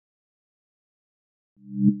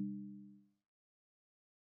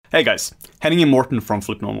Hey guys, Henning and Morten from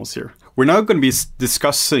Flip Normals here. We're now going to be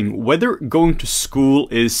discussing whether going to school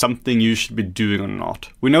is something you should be doing or not.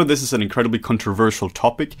 We know this is an incredibly controversial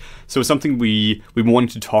topic, so it's something we've wanted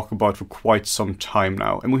to talk about for quite some time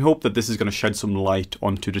now, and we hope that this is going to shed some light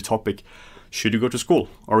onto the topic. Should you go to school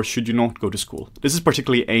or should you not go to school? This is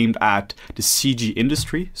particularly aimed at the CG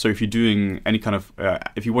industry. So if you're doing any kind of,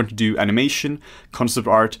 if you want to do animation, concept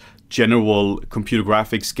art, general computer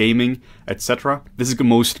graphics, gaming, etc., this is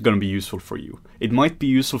mostly going to be useful for you. It might be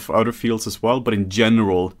useful for other fields as well, but in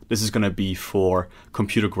general, this is going to be for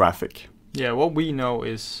computer graphic. Yeah, what we know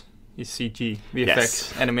is CG, VFX,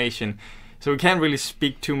 Yes. animation. So we can't really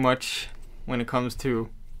speak too much when it comes to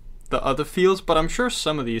the other fields, but I'm sure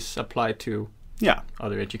some of these apply to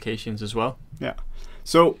other educations as well. Yeah.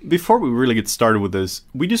 So before we really get started with this,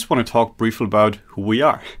 we just want to talk briefly about who we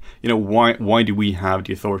are. You know, why do we have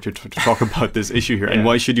the authority to talk about this issue here, and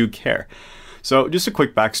why should you care? So just a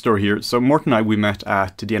quick backstory here. So Morten and I, we met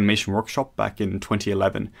at the Animation Workshop back in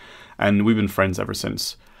 2011, and we've been friends ever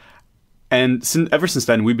since. And ever since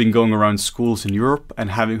then, we've been going around schools in Europe and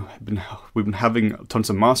we've been having tons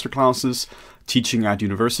of masterclasses, teaching at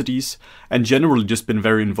universities, and generally just been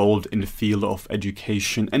very involved in the field of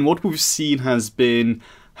education. And what we've seen has been,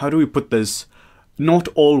 how do we put this, not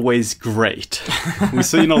always great. We've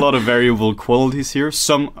seen a lot of variable qualities here.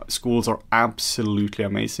 Some schools are absolutely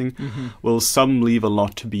amazing, while some leave a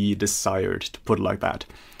lot to be desired, to put it like that.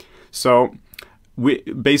 So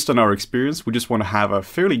based on our experience, we just want to have a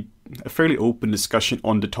fairly open discussion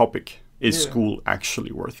on the topic. Is school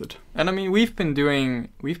actually worth it? And I mean, we've been doing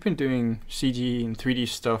CG and 3D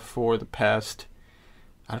stuff for the past,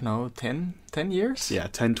 I don't know, 10 years? Yeah,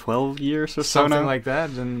 10, 12 years or so Something now. like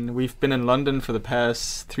that. And we've been in London for the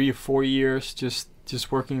past 3 or 4 years, just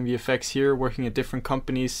working VFX here, working at different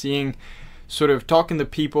companies, talking to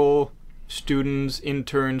people, students,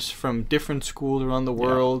 interns from different schools around the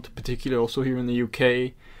world, particularly also here in the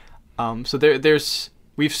UK. So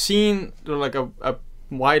we've seen like a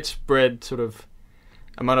widespread sort of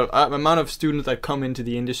amount of students that come into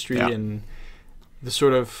the industry, and the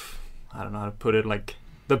sort of, I don't know how to put it, like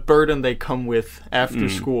the burden they come with after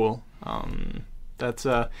school. I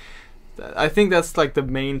think that's like the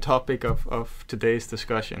main topic of today's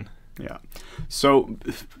discussion. Yeah. So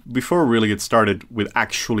before we really get started with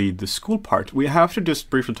actually the school part, we have to just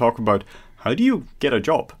briefly talk about, how do you get a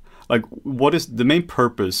job? Like, what is the main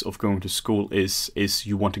purpose of going to school is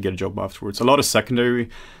you want to get a job afterwards. A lot of secondary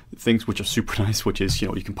things which are super nice, which is, you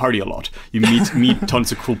can party a lot. You meet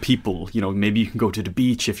tons of cool people. Maybe you can go to the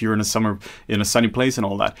beach if you're in a sunny place and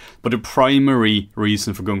all that. But the primary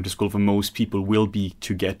reason for going to school for most people will be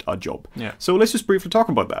to get a job. Yeah. So let's just briefly talk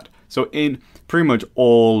about that. So in pretty much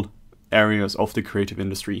all areas of the creative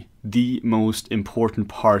industry, the most important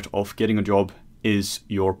part of getting a job is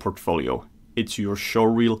your portfolio. It's your show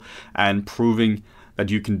reel and proving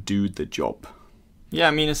that you can do the job. Yeah,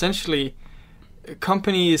 I mean, essentially,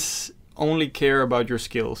 companies only care about your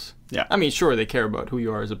skills. Yeah. I mean, sure, they care about who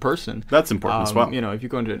you are as a person. That's important as well. If you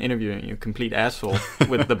go into an interview and you're a complete asshole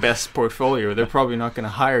with the best portfolio, they're probably not going to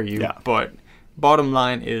hire you. Yeah. But bottom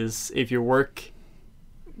line is, if your work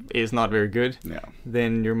is not very good,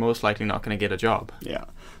 then you're most likely not going to get a job. Yeah.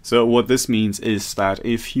 So what this means is that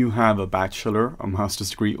if you have a bachelor, a master's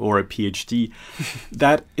degree, or a PhD,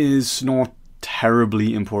 that is not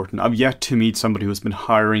terribly important. I've yet to meet somebody who's been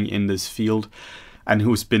hiring in this field and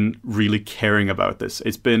who's been really caring about this.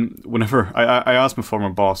 It's been, whenever I asked my former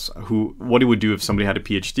boss what he would do if somebody had a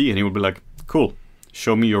PhD, and he would be like, cool,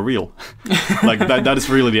 show me your reel. Like that is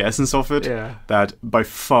really the essence of it. Yeah. That by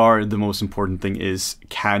far the most important thing is,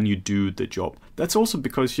 can you do the job? That's also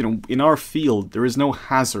because, in our field, there is no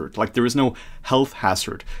hazard. Like, there is no health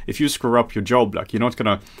hazard. If you screw up your job, like, you're not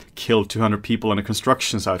going to kill 200 people on a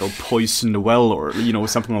construction site or poison the well or,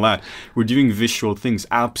 something like that. We're doing visual things.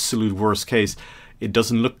 Absolute worst case, it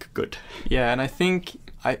doesn't look good. Yeah, and I think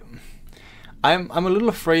I'm a little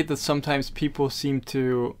afraid that sometimes people seem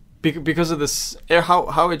to, because of this,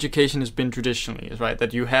 how education has been traditionally, is right,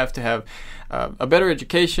 that you have to have a better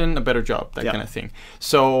education, a better job, that kind of thing.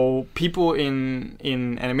 So people in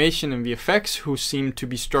animation and VFX who seem to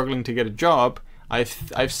be struggling to get a job,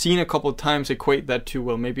 I've seen a couple of times equate that to,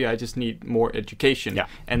 well, maybe I just need more education. Yeah.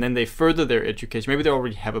 And then they further their education. Maybe they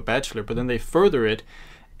already have a bachelor, but then they further it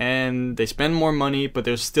and they spend more money, but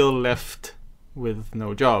they're still left with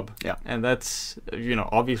no job. Yeah. And that's,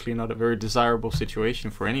 obviously not a very desirable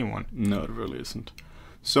situation for anyone. No, it really isn't.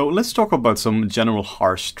 So let's talk about some general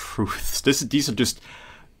harsh truths.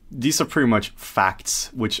 These are pretty much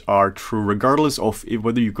facts which are true regardless of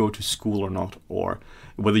whether you go to school or not, or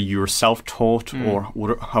whether you're self-taught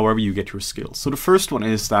or however you get your skills. So the first one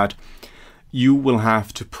is that you will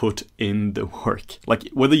have to put in the work. Like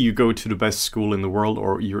whether you go to the best school in the world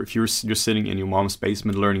or if you're sitting in your mom's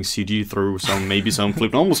basement learning CG through some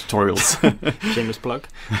Flip Normal tutorials. Shameless plug.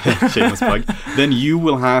 Shameless plug. Then you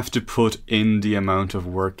will have to put in the amount of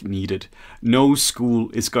work needed. No school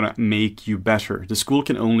is gonna make you better. The school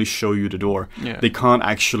can only show you the door. Yeah. They can't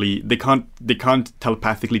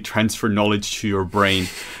telepathically transfer knowledge to your brain.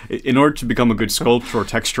 In order to become a good sculptor or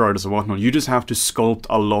texture artist or whatnot, you just have to sculpt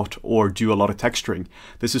a lot or do a lot of texturing.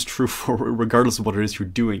 This is true for regardless of what it is you're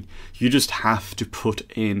doing. You just have to put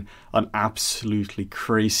in an absolutely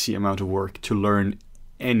crazy amount of work to learn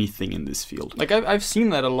anything in this field. Like I've seen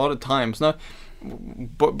that a lot of times. Not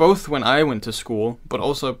both when I went to school, but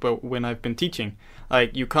also when I've been teaching.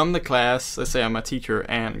 Like you come to class, let's say I'm a teacher,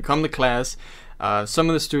 and you come to class. Some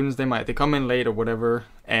of the students they come in late or whatever,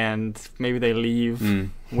 and maybe they leave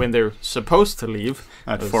when they're supposed to leave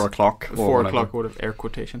at 4 o'clock. 4 o'clock, whatever, air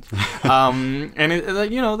quotations. And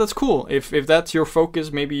that's cool. If that's your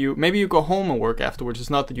focus, maybe you go home and work afterwards. It's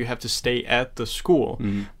not that you have to stay at the school,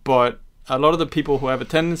 but a lot of the people who have a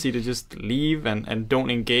tendency to just leave and don't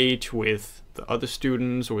engage with the other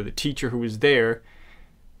students or the teacher who is there,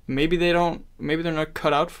 maybe they're not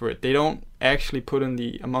cut out for it. They don't actually put in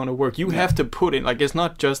the amount of work. You have to put in, like, it's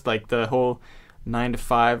not just like the whole 9 to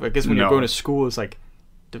 5. I guess when you're going to school, it's like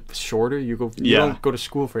the shorter you go. You don't go to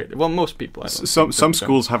school for it. Well, most people. Some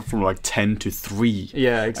schools have from like 10 to 3.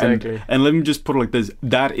 Yeah, exactly. And let me just put it like this: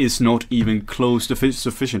 that is not even close to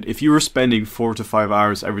sufficient. If you were spending 4 to 5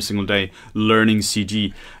 hours every single day learning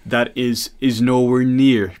CG, that is nowhere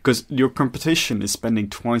near, because your competition is spending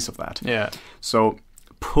twice of that. Yeah. So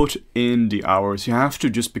put in the hours. You have to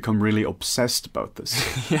just become really obsessed about this.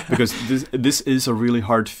 Because this is a really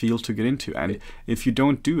hard field to get into, and if you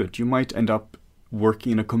don't do it, you might end up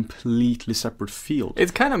working in a completely separate field.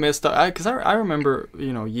 It's kind of messed up, because I remember,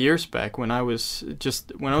 years back when I was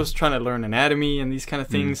trying to learn anatomy and these kind of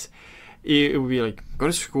things. It would be like, go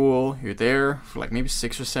to school, you're there for like maybe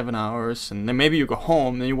 6 or 7 hours, and then maybe you go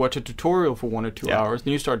home, then you watch a tutorial for 1 or 2 hours,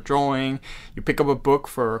 then you start drawing, you pick up a book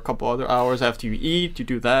for a couple other hours after you eat, you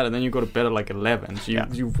do that, and then you go to bed at like 11. So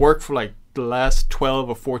you've worked for like the last 12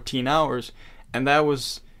 or 14 hours, and that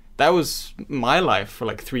was my life for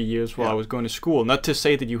like 3 years while I was going to school. Not to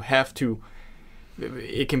say that you have to,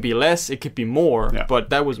 it can be less, it could be more,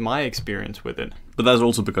 but that was my experience with it. But that's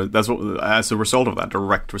also because as a result of that,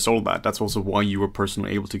 direct result of that, that's also why you were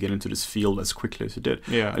personally able to get into this field as quickly as you did.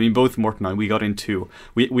 Yeah. I mean, both Morten and I, we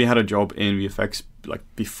had a job in VFX like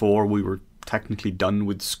before we were technically done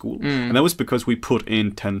with school. And that was because we put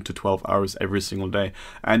in 10 to 12 hours every single day.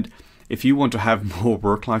 And if you want to have more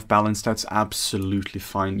work-life balance, that's absolutely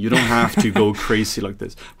fine. You don't have to go crazy like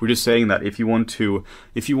this. We're just saying that if you want to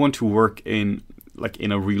work in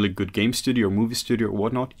a really good game studio or movie studio or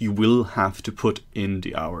whatnot, you will have to put in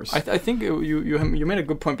the hours. I think you made a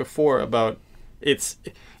good point before about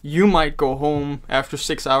you might go home after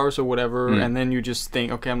 6 hours or whatever, and then you just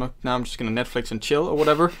think, okay, I'm just gonna Netflix and chill or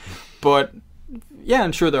whatever. But yeah,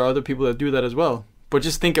 I'm sure there are other people that do that as well. But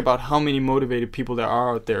just think about how many motivated people there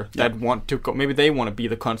are out there that want to go. Maybe they want to be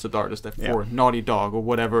the concept artist for Naughty Dog or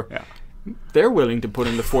whatever. Yeah. They're willing to put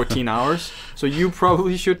in the 14 hours, so you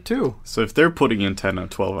probably should too. So if they're putting in 10 or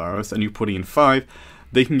 12 hours and you're putting in 5,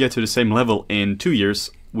 they can get to the same level in 2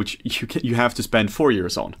 years, which you have to spend 4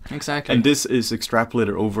 years on. Exactly. And this is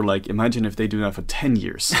extrapolated over, like, imagine if they do that for 10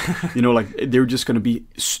 years. Like they're just going to be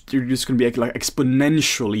like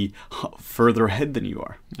exponentially further ahead than you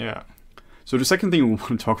are. Yeah. So the second thing we want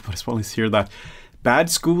to talk about as well is here that bad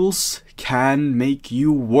schools can make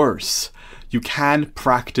you worse. You can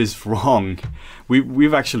practice wrong.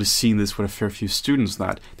 We've actually seen this with a fair few students,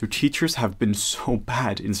 that their teachers have been so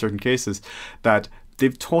bad in certain cases that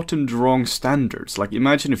they've taught them the wrong standards. Like,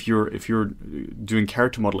 imagine if you're doing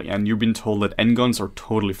character modeling and you've been told that n-guns are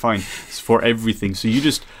totally fine for everything, so you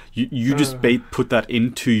just put that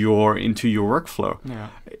into your workflow. Yeah.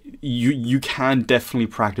 You can definitely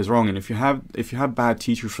practice wrong, and if you have bad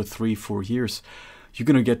teachers for 3-4 years, you're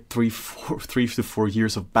gonna get 3 to 4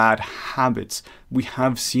 years of bad habits. We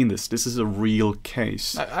have seen this. This is a real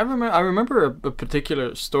case. I remember a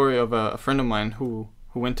particular story of a friend of mine who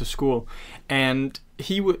went to school, and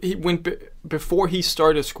he went before he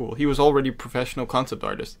started school. He was already a professional concept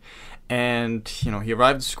artist, and he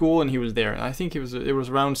arrived at school and he was there. And I think it was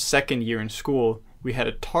around second year in school. We had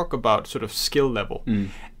a talk about sort of skill level,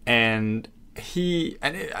 and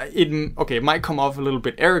it might come off a little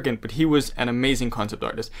bit arrogant, but he was an amazing concept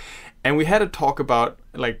artist. And we had a talk about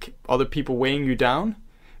like other people weighing you down,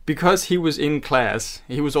 because he was in class,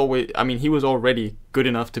 he was already good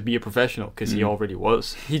enough to be a professional because he already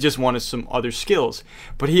was. He just wanted some other skills.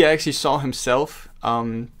 But he actually saw himself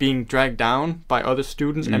being dragged down by other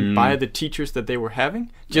students and by the teachers that they were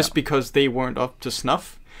having just because they weren't up to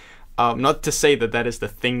snuff. Not to say that is the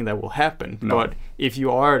thing that will happen, but if you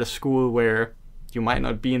are at a school where you might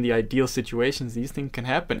not be in the ideal situations, these things can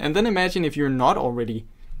happen. And then imagine if you're not already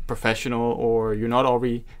professional or you're not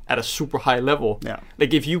already at a super high level.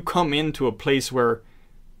 Like if you come into a place where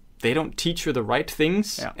they don't teach you the right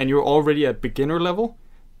things and you're already at beginner level,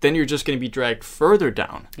 then you're just going to be dragged further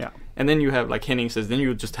down. And then you have, like Henning says, then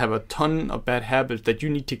you just have a ton of bad habits that you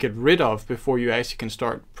need to get rid of before you actually can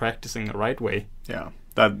start practicing the right way.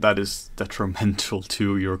 That is detrimental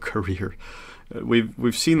to your career.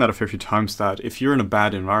 We've seen that a fair few times, that if you're in a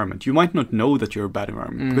bad environment, you might not know that you're in a bad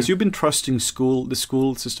environment because you've been trusting the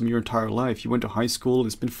school system your entire life. You went to high school,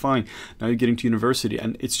 it's been fine. Now you're getting to university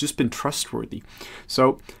and it's just been trustworthy.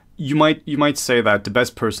 So you might say that the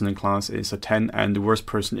best person in class is a 10 and the worst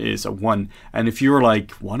person is a 1. And if you're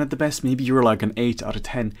like one at the best, maybe you're like an 8 out of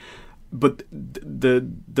 10. But the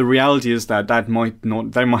reality is that might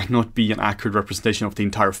not be an accurate representation of the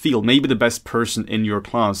entire field. Maybe the best person in your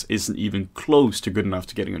class isn't even close to good enough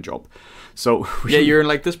to getting a job. So you're in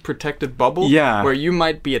like this protected bubble where you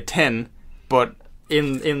might be a 10, but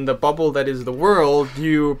in the bubble that is the world,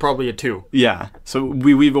 you're probably a 2. Yeah. So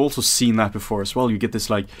we've also seen that before as well. You get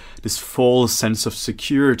this false sense of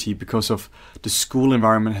security because of the school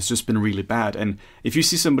environment has just been really bad. And if you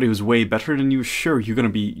see somebody who's way better than you, sure, you're gonna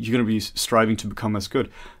be striving to become as good.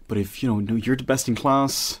 But if you're the best in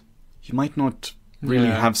class, you might not really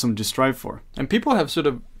have something to strive for. And people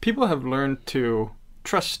have learned to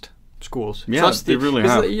trust schools. They really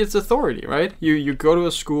have. It's authority, right? You go to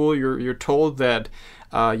a school, you're told that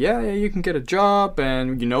you can get a job,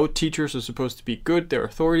 and teachers are supposed to be good, they're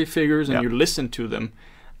authority figures, and you listen to them.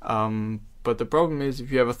 But the problem is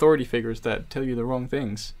if you have authority figures that tell you the wrong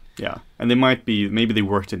things. Yeah, and maybe they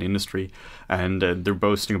worked in industry and they're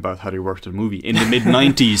boasting about how they worked in a movie in the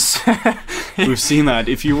mid-90s. We've seen that.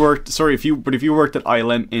 If you worked at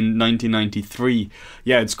ILM in 1993,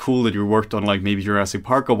 it's cool that you worked on like maybe Jurassic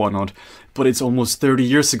Park or whatnot, but it's almost 30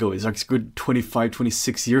 years ago. It's like a good 25,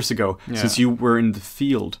 26 years ago since you were in the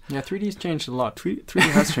field. Yeah, 3D's changed a lot. 3D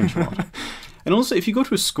has changed a lot. And also, if you go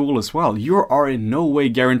to a school as well, you are in no way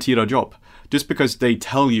guaranteed a job. Just because they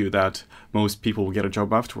tell you that most people will get a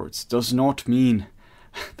job afterwards does not mean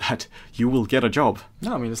that you will get a job.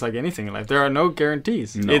 No, I mean, it's like anything in life. There are no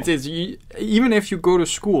guarantees. No. Even if you go to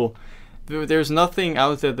school, there's nothing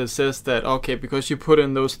out there that says that, okay, because you put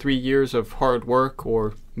in those 3 years of hard work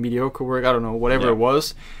or mediocre work, I don't know, whatever it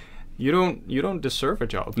was, you don't deserve a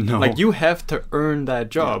job. No. Like, you have to earn that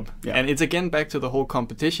job. Yeah. And it's again back to the whole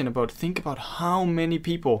competition think about how many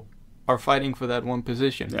people are fighting for that one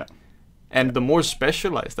position. Yeah. And the more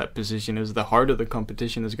specialized that position is, the harder the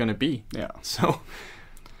competition is going to be. Yeah. So.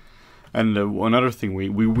 And another thing we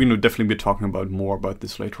will definitely be talking about more about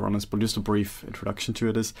this later on, but just a brief introduction to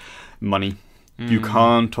it is money. You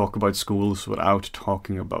can't talk about schools without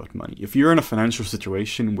talking about money. If you're in a financial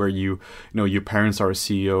situation where your parents are a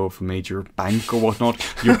CEO of a major bank or whatnot,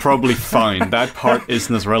 you're probably fine. That part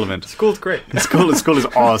isn't as relevant. School's great. School is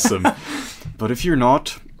awesome. But if you're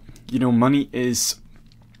not, money is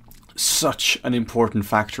such an important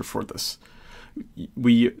factor for this.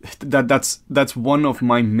 That's one of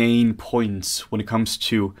my main points when it comes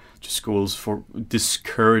to schools, for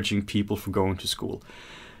discouraging people from going to school.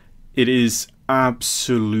 It is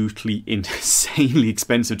absolutely insanely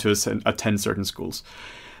expensive to attend certain schools,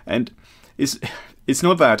 and it's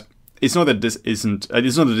not that this is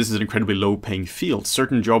an incredibly low paying field.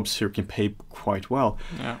 Certain jobs here can pay quite well,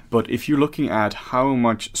 but if you're looking at how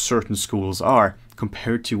much certain schools are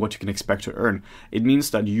compared to what you can expect to earn, it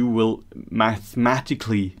means that you will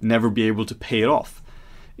mathematically never be able to pay it off.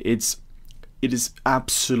 It is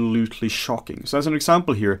absolutely shocking. So as an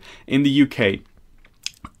example here, in the UK,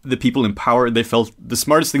 the people in power, they felt the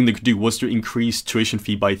smartest thing they could do was to increase tuition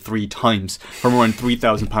fee by 3 times, from around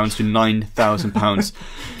 £3,000 to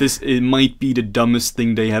 £9,000. It might be the dumbest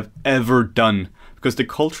thing they have ever done, because the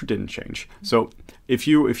culture didn't change. So if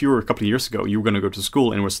you were a couple of years ago, you were going to go to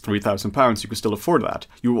school and it was £3,000, you could still afford that.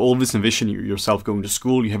 You always envision yourself going to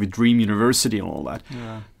school, you have a dream university and all that.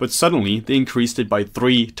 Yeah. But suddenly they increased it by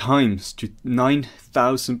 3 times to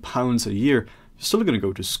 £9,000 a year. You're still going to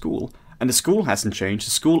go to school. And the school hasn't changed.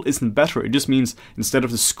 The school isn't better. It just means instead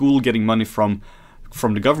of the school getting money from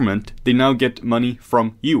the government, they now get money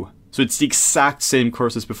from you. So it's the exact same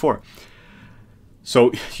course as before.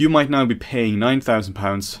 So you might now be paying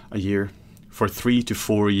 £9,000 a year for 3 to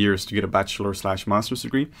 4 years to get a bachelor/master's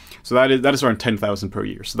degree. So that is around 10,000 per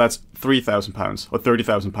year. So that's £3,000 or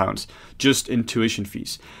 £30,000 just in tuition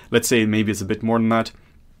fees. Let's say maybe it's a bit more than that.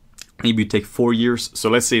 Maybe you take 4 years. So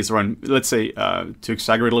let's say it's around. Let's say to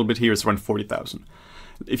exaggerate a little bit here, it's around 40,000.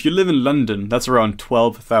 If you live in London, that's around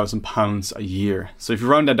 £12,000 a year. So if you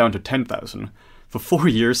round that down to 10,000. For 4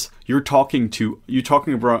 years, you're talking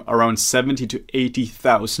about around 70 to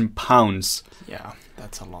 80,000 pounds. Yeah,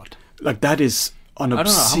 that's a lot. Like that is an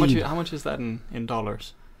obscene. I don't know how much is that in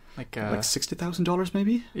dollars? Like $60,000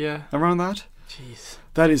 maybe. Yeah, around that. Jeez,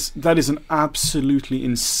 that is an absolutely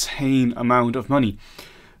insane amount of money.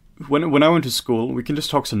 When I went to school, we can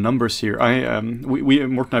just talk some numbers here. Morten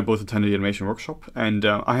and I both attended the animation workshop, and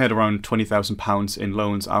I had around £20,000 in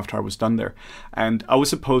loans after I was done there, and I was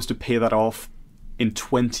supposed to pay that off in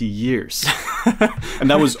 20 years.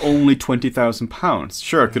 And that was only £20,000.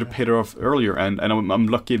 Sure, I could have paid it off earlier, and I'm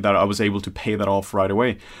lucky that I was able to pay that off right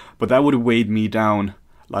away. But that would have weighed me down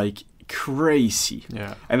like crazy.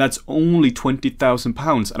 Yeah. And that's only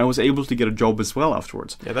 £20,000, and I was able to get a job as well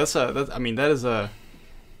afterwards. Yeah, that's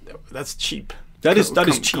cheap. That is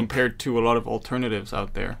cheap compared to a lot of alternatives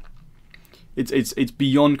out there. It's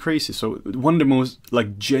beyond crazy. So one of the most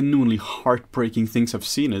like genuinely heartbreaking things I've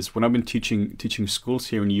seen is when I've been teaching schools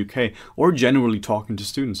here in the UK, or generally talking to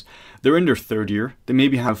students. They're in their third year. They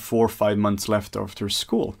maybe have 4 or 5 months left after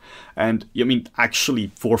school, and I mean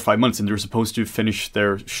actually 4 or 5 months, and they're supposed to finish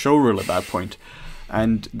their show reel at that point.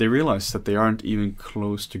 And they realize that they aren't even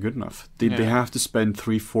close to good enough. They have to spend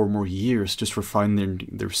 3-4 more years just refining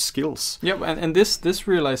their skills. Yeah, and this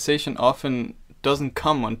realization often doesn't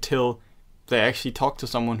come until they actually talk to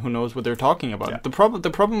someone who knows what they're talking about. Yeah. The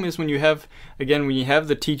problem is when you have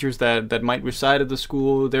the teachers that might reside at the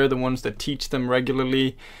school, they're the ones that teach them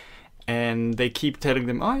regularly, and they keep telling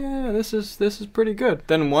them, oh yeah, this is pretty good.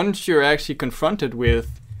 Then once you're actually confronted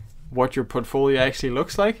with what your portfolio actually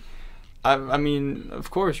looks like, I mean,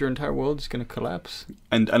 of course, your entire world is going to collapse.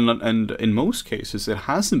 And in most cases, it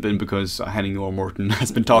hasn't been because Henning or Morten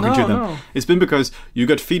has been talking to them. No. It's been because you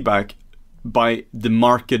got feedback by the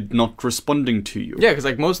market not responding to you. Yeah, because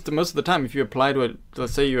like most of the time, if you apply to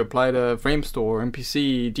let's say you apply to Framestore,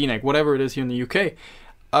 MPC, DNEG, whatever it is here in the UK,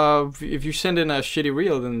 if you send in a shitty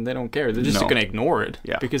reel, then they don't care. They're just going to ignore it.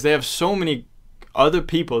 Yeah. Because they have so many other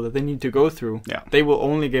people that they need to go through. Yeah. They will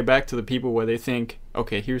only get back to the people where they think,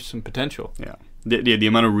 okay, here's some potential. Yeah. The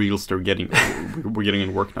amount of reels they're getting, we're getting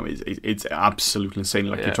in work now, it's absolutely insane.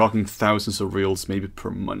 Like you're talking thousands of reels maybe per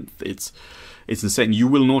month. It's insane. You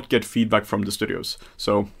will not get feedback from the studios.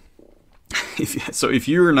 So if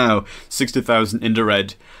you're now 60,000 in the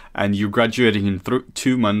red and you're graduating in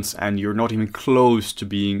 2 months and you're not even close to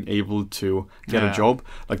being able to get a job,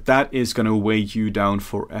 like that is going to weigh you down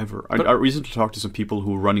forever. I recently talked to some people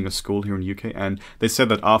who are running a school here in the UK, and they said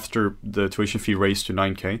that after the tuition fee raised to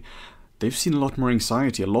 9k, they've seen a lot more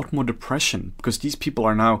anxiety, a lot more depression, because these people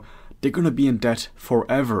are now, they're going to be in debt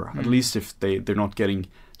forever, at least if they're not getting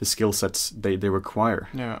the skill sets they require.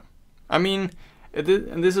 Yeah. I mean,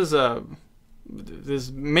 and this is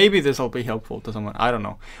maybe this will be helpful to someone, I don't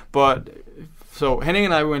know. But so Henning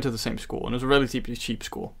and I went to the same school, and it was a relatively cheap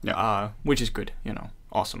school, which is good,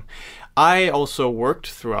 awesome. I also worked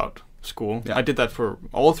throughout school. Yeah. I did that for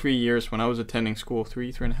all 3 years when I was attending school,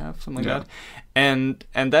 3.5, something like that. And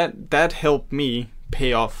that helped me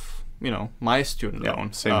pay off, my student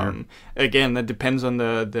loan. Same here. Again, that depends on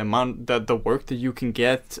the amount, the work that you can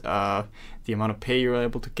get, the amount of pay you're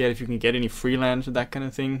able to get, if you can get any freelance or that kind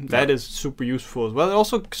of thing. That is super useful as well. It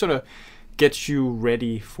also sort of gets you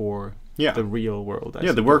ready for the real world. I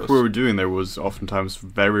suppose. The work we were doing there was oftentimes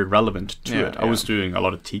very relevant to it. I was doing a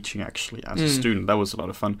lot of teaching actually as a student. That was a lot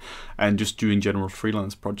of fun, and just doing general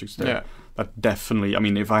freelance projects there. Yeah. That definitely. I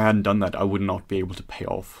mean, if I hadn't done that, I would not be able to pay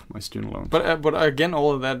off my student loans. But again,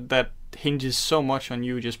 all of that hinges so much on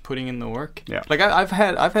you just putting in the work. Yeah. Like I've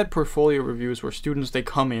had portfolio reviews where students, they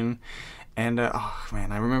come in. And oh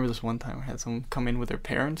man, I remember this one time I had someone come in with their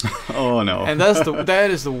parents. Oh no! And that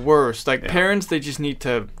is the worst. Like parents, they just need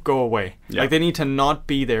to go away. Yeah. Like they need to not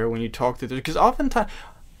be there when you talk to them, because oftentimes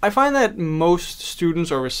I find that most students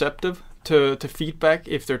are receptive to feedback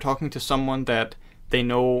if they're talking to someone that they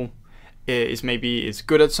know is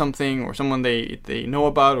good at something, or someone they know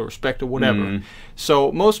about or respect or whatever.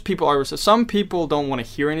 So most people are. Some people don't want to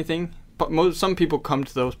hear anything, but some people come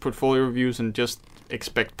to those portfolio reviews and just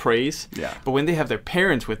expect praise. Yeah. But when they have their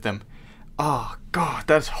parents with them, oh God,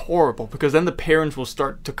 that's horrible, because then the parents will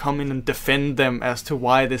start to come in and defend them as to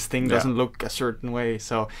why this thing doesn't look a certain way.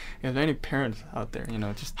 So if there are any parents out there,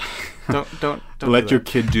 just don't let your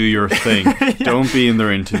kid do your thing. Don't be in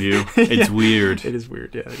their interview. It's weird. It is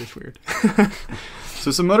weird. Yeah, it is weird. So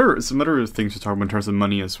some other things to talk about in terms of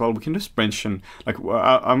money as well. We can just mention, like,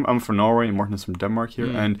 I'm from Norway and Morten is from Denmark here,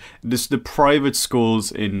 and the private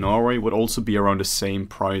schools in Norway would also be around the same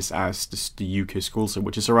price as the UK schools,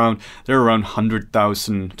 which is around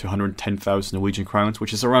 100,000 to 110,000 Norwegian crowns,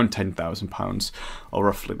 which is around £10,000 or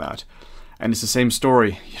roughly that. And it's the same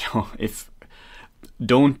story, if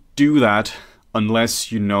don't do that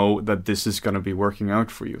unless you know that this is going to be working out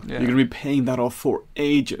for you. Yeah. You're going to be paying that off for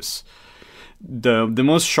ages. The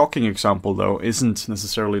most shocking example, though, isn't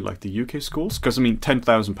necessarily like the UK schools, because I mean,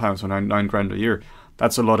 £10,000 or nine grand a year,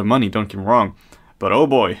 that's a lot of money, don't get me wrong. But oh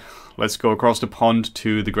boy, let's go across the pond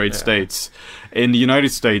to the great states. In the United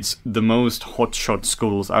States, the most hotshot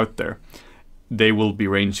schools out there, they will be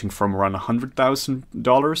ranging from around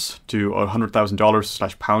 $100,000 to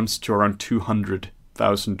 $100,000/pounds to around $200,000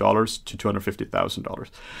 to $250,000,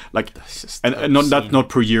 like, and that's not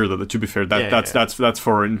per year though. To be fair, that's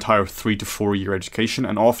for an entire 3 to 4 year education,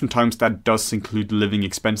 and oftentimes that does include living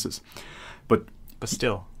expenses. But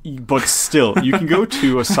still, you can go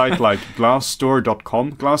to a site like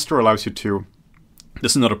Glassdoor.com. Glassdoor allows you to.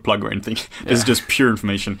 This is not a plug or anything. This is just pure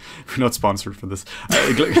information. We're not sponsored for this.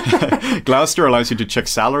 Glassdoor allows you to check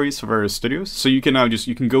salaries for various studios. So you can now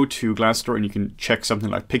you can go to Glassdoor and you can check something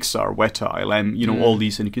like Pixar, Weta, ILM, all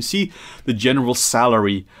these, and you can see the general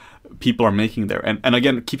salary people are making there. And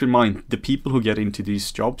again, keep in mind, the people who get into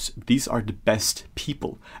these jobs, these are the best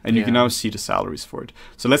people. And you can now see the salaries for it.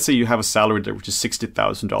 So let's say you have a salary there which is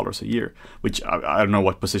 $60,000 a year, which I don't know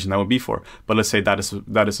what position that would be for, but let's say that is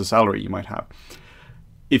a salary you might have.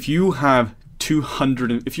 If you have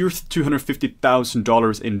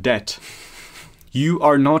 $250,000 in debt, you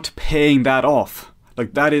are not paying that off.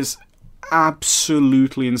 Like, that is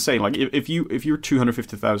absolutely insane. Like, if you're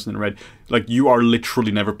 250,000 in red, like, you are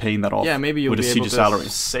literally never paying that off. Yeah, maybe you'll be able to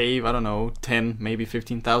save, I don't know, maybe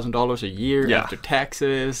 $15,000 a year after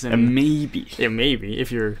taxes, and maybe if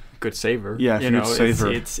you're a good saver. Yeah, if you're a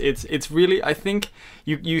good saver. It's really, I think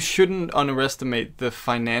you shouldn't underestimate the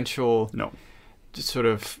financial sort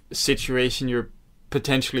of situation you're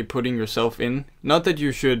potentially putting yourself in. Not that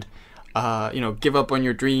you should give up on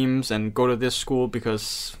your dreams and go to this school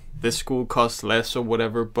because this school costs less or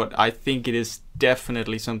whatever, but I think it is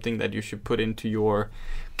definitely something that you should put into your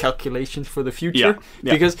calculations for the future.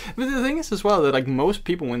 Yeah. Because the thing is as well that, like, most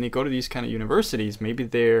people, when they go to these kind of universities, maybe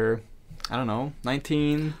they're, I don't know,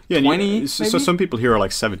 19, 20. So some people here are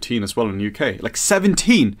like 17 as well in the UK. Like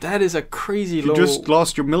 17! That is a crazy low. You just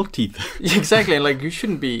lost your milk teeth. Exactly. And like, you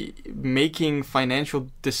shouldn't be making financial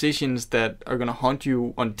decisions that are going to haunt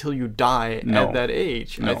you until you die at that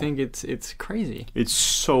age. No. I think it's crazy. It's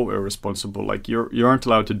so irresponsible. Like, you aren't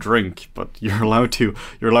allowed to drink, but you're allowed to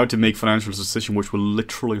make financial decisions which will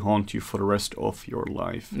literally haunt you for the rest of your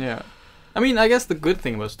life. Yeah. I mean, I guess the good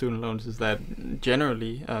thing about student loans is that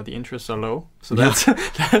generally the interests are low, so that's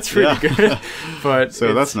really good. But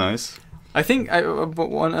so that's nice. I think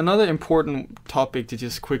another important topic to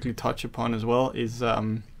just quickly touch upon as well is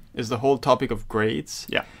the whole topic of grades.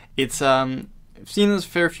 Yeah, it's I've seen this a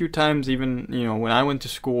fair few times, even when I went to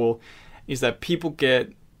school, is that people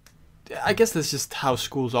get. I guess that's just how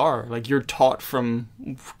schools are. Like, you're taught from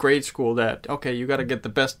grade school that, okay, you got to get the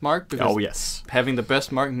best mark because having the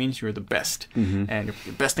best mark means you're the best. Mm-hmm. And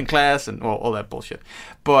you're best in class and all that bullshit.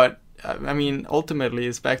 But, I mean, ultimately,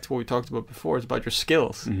 it's back to what we talked about before. It's about your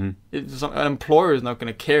skills. Mm-hmm. An employer is not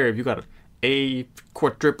going to care if you got A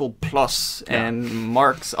quadruple plus and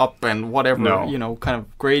marks up and whatever, kind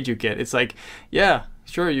of grade you get. It's like, yeah,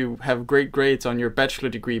 sure, you have great grades on your bachelor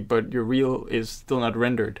degree, but your real is still not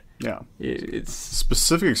rendered. Yeah, it's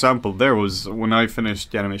specific example there was when I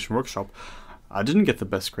finished the animation workshop. I didn't get the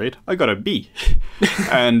best grade. I got a B,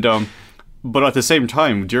 and but at the same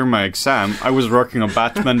time, during my exam, I was working on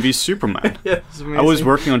Batman v Superman. Yeah, I was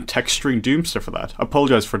working on texturing Doomster for that. I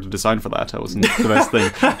apologize for the design for that. That wasn't the best thing.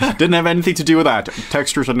 Didn't have anything to do with that.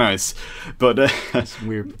 Textures are nice, but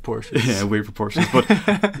weird proportions. Yeah, weird proportions.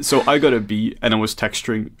 But so I got a B, and I was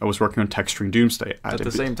working on texturing Doomsday at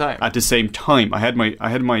the same time. At the same time, I had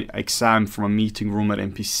my exam from a meeting room at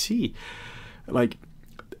NPC. Like,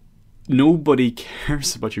 nobody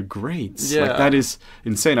cares about your grades. Yeah. Like, that is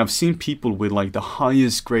insane. I've seen people with like the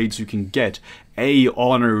highest grades you can get, A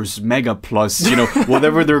honors, mega plus,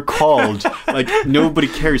 whatever they're called. Like, nobody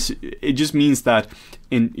cares. It just means that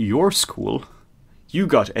in your school, you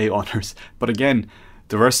got A honors. But again,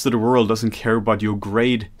 the rest of the world doesn't care about your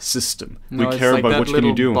grade system. No, we it's care like about that what you can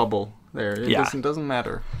little do. bubble there. It Yeah. doesn't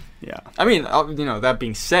matter. Yeah. I mean, that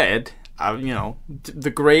being said,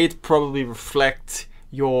 the grades probably reflect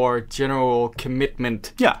your general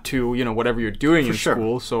commitment Yeah. to, whatever you're doing For in sure.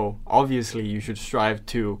 school. So obviously you should strive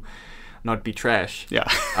to not be trash. Yeah.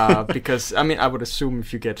 Because, I would assume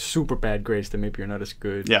if you get super bad grades, then maybe you're not as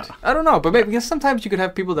good. Yeah. I don't know, but maybe because sometimes you could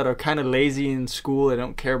have people that are kind of lazy in school, they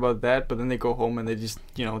don't care about that, but then they go home and they just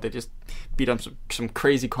beat up some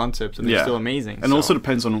crazy concepts and they're Yeah. still amazing. And so. also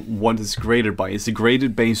depends on what it's graded by. Is it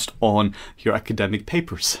graded based on your academic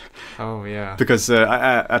papers? Oh, yeah. Because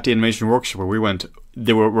at the animation workshop where we went,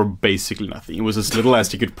 there were basically nothing. It was as little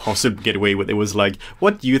as you could possibly get away with. It was like,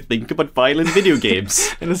 what do you think about violent video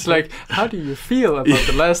games? And it's like, how do you feel about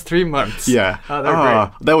the last 3 months? Yeah. Oh, they're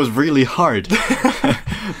great. That was really hard.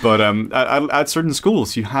 But at certain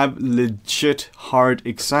schools, you have legit hard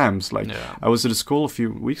exams. Like, Yeah. I was at a school a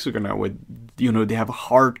few weeks ago now where, they have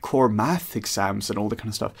hardcore math exams and all that kind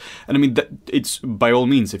of stuff. And I mean, it's by all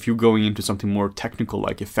means, if you're going into something more technical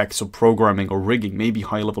like effects or programming or rigging, maybe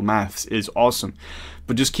high-level maths is awesome.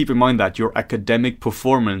 But just keep in mind that your academic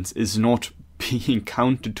performance is not being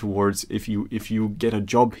counted towards if you get a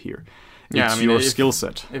job here. Yeah, It's I mean, your if- skill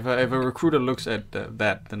set. If a recruiter looks at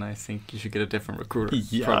that, then I think you should get a different recruiter.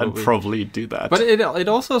 Yeah, I'd probably do that. But it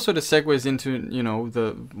also sort of segues into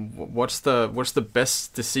what's the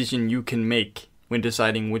best decision you can make when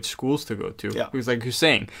deciding which schools to go to. Yeah. Because like you're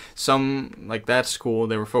saying, some like that school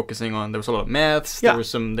they were focusing on, there was a lot of maths, Yeah.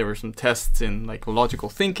 there were some tests in like logical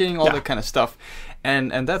thinking, all Yeah. that kind of stuff.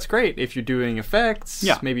 And that's great if you're doing effects,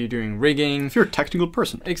 Yeah. maybe you're doing rigging. If you're a technical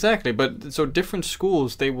person. Exactly, but so different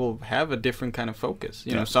schools, they will have a different kind of focus.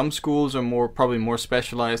 You know, Yeah. some schools are probably more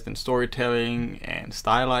specialized in storytelling and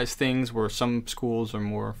stylized things, where some schools are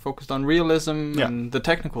more focused on realism Yeah. and the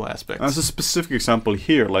technical aspects. As a specific example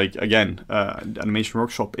here, like again, Animation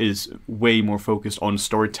Workshop is way more focused on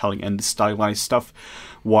storytelling and the stylized stuff,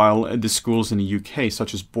 while the schools in the UK,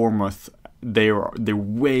 such as Bournemouth, they're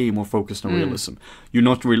way more focused on realism. You're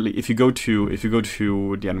not really if you go to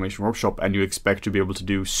the Animation Workshop and you expect to be able to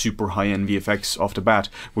do super high-end VFX off the bat,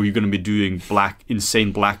 where you're going to be doing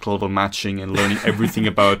insane black level matching and learning everything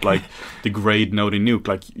about like the grade node in Nuke,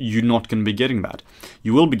 like you're not going to be getting that.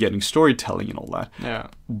 You will be getting storytelling and all that. Yeah.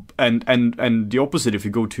 And the opposite, if you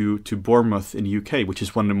go to Bournemouth in the UK, which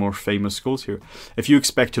is one of the more famous schools here, if you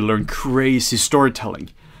expect to learn crazy storytelling,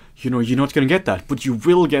 you're not going to get that, but you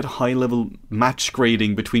will get high-level match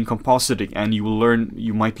grading between compositing, and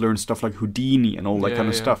you might learn stuff like Houdini and all that kind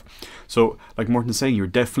of stuff. So, like Morten's saying, you're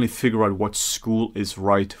definitely figure out what school is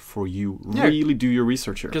right for you. Yeah. Really do your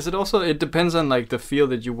research here. Because it depends on like the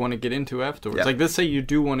field that you want to get into afterwards. Yeah. Like let's say you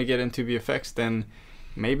do want to get into VFX, then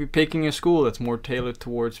maybe picking a school that's more tailored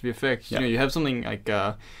towards VFX. Yeah. You have something like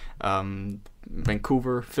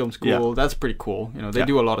Vancouver Film School. Yeah. That's pretty cool. They Yeah.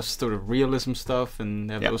 do a lot of sort of realism stuff, and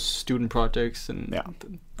they have Yeah. those student projects. And Yeah.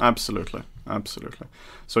 Absolutely.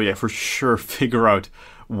 So yeah, for sure, figure out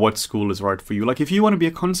what school is right for you. Like if you want to be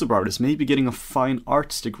a concept artist, maybe getting a fine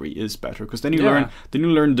arts degree is better, because then you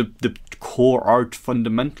learn the core art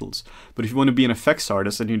fundamentals. But if you want to be an effects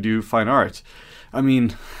artist and you do fine art, I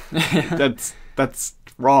mean, that's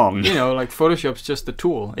wrong. Like Photoshop's just a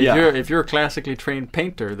tool. If you're a classically trained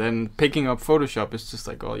painter, then picking up Photoshop is just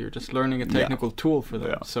like, you're just learning a technical tool for that.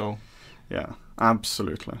 Yeah. So Yeah,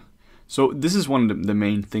 absolutely. So this is one of the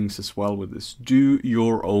main things as well with this. Do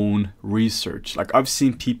your own research. Like I've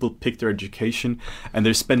seen people pick their education and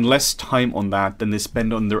they spend less time on that than they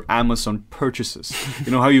spend on their Amazon purchases.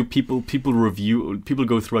 You know how people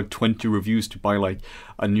go through like 20 reviews to buy like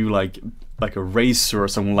a new like a razor or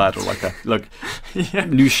something like that, or like yeah.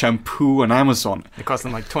 new shampoo on Amazon. It costs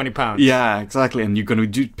them like £20. Yeah, exactly. And you're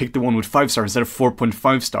going to pick the one with 5 stars instead of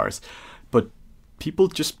 4.5 stars. But people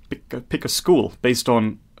just pick a school based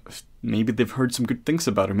on maybe they've heard some good things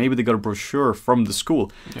about it. Maybe they got a brochure from the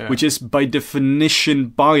school, which is by definition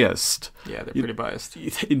biased. Yeah, they're pretty biased.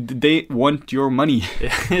 They want your money.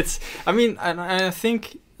 I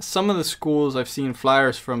think some of the schools I've seen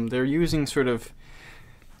flyers from, they're using sort of,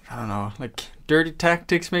 I don't know, like dirty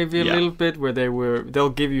tactics maybe a little bit, where they'll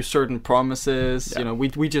give you certain promises. Yeah.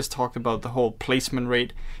 We just talked about the whole placement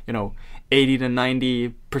rate, 80 to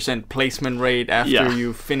 90% placement rate after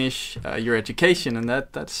you finish your education, and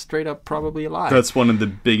that's straight up probably a lie. That's one of the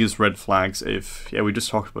biggest red flags. We just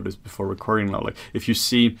talked about this before recording now. Like if you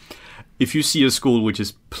see a school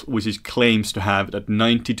which claims to have that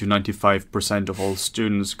 90 to 95% of all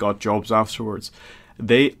students got jobs afterwards,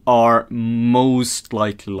 they are most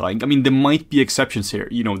likely lying. I mean, there might be exceptions here.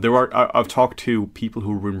 I've talked to people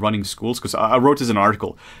who've been running schools, because I wrote this in an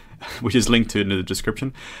article. which is linked to in the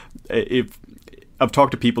description. If I've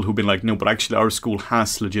talked to people who've been like, no, but actually our school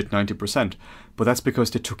has legit 90%, but that's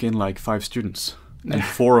because they took in like 5 students. And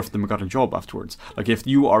 4 of them got a job afterwards. Like if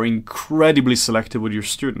you are incredibly selective with your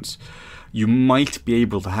students, you might be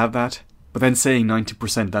able to have that. But then saying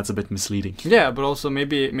 90%, that's a bit misleading. Yeah, but also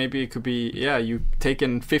maybe it could be, you take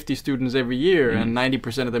in 50 students every year and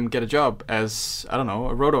 90% of them get a job as, I don't know,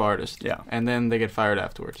 a roto artist. Yeah. And then they get fired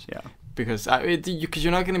afterwards. Yeah. Because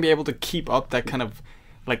you're not going to be able to keep up that kind of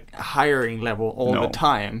like hiring level all the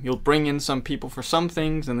time. You'll bring in some people for some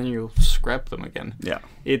things and then you'll scrap them again. Yeah.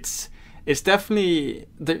 It's definitely,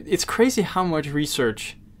 it's crazy how much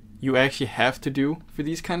research you actually have to do for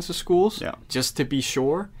these kinds of schools. Yeah. Just to be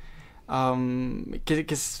sure.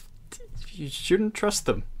 Because you shouldn't trust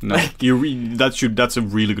them. No, that's a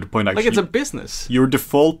really good point. Actually, like it's a business. Your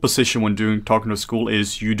default position when talking to a school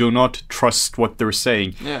is you do not trust what they're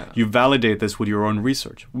saying. Yeah. You validate this with your own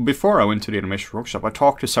research. Before I went to the animation workshop, I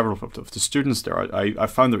talked to several of the students there. I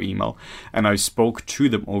found their email and I spoke to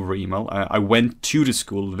them over email. I went to the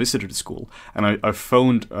school, visited the school, and I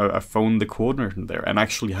phoned the coordinator there and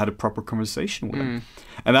actually had a proper conversation with him.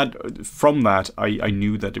 And from that I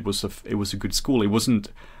knew that it was a good school. It wasn't.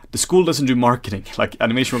 The school doesn't do marketing. Like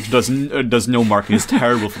Animation Works does no marketing. It's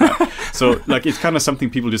terrible for that. So like it's kind of something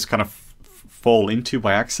people just kind of fall into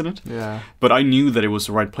by accident. Yeah. But I knew that it was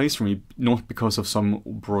the right place for me, not because of some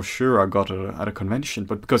brochure I got at a convention,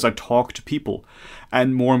 but because I talked to people,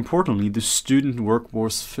 and more importantly, the student work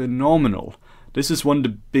was phenomenal. This is one of the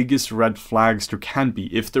biggest red flags there can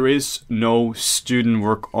be. If there is no student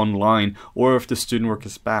work online, or if the student work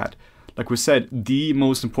is bad. Like we said, the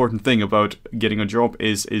most important thing about getting a job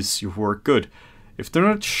is your work good. If they're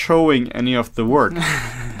not showing any of the work,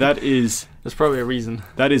 there's probably a reason.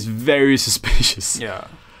 That is very suspicious. Yeah.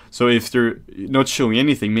 So if they're not showing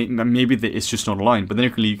anything, maybe it's just not online. But then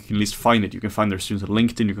you can at least find it. You can find their students on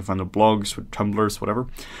LinkedIn. You can find their blogs, with Tumblrs, whatever.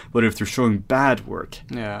 But if they're showing bad work,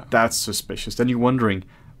 that's suspicious. Then you're wondering,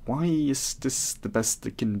 why is this the best they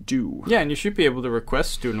can do? Yeah, and you should be able to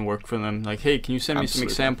request student work from them. Like, hey, can you send me some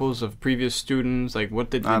examples of previous students? Like, what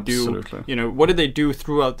did they do? You know, what did they do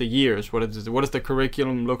throughout the years? What does the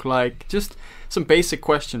curriculum look like? Just some basic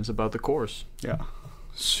questions about the course. Yeah,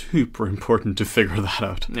 super important to figure that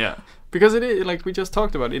out. Yeah, because it is, like we just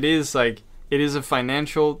talked about, it is a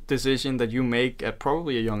financial decision that you make at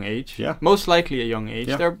probably a young age. Yeah, most likely a young age.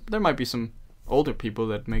 Yeah. There might be some older people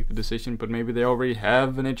that make the decision, but maybe they already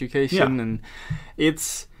have an education, and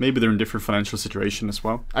maybe they're in different financial situation as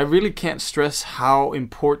well. I really can't stress how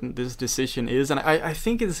important this decision is, and I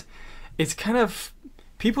think it's kind of,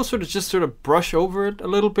 people sort of brush over it a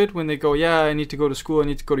little bit when they go, yeah, I need to go to school, I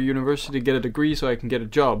need to go to university to get a degree so I can get a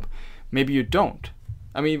job. Maybe you don't.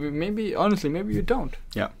 I mean, maybe you don't.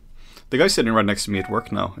 Yeah. The guy sitting right next to me at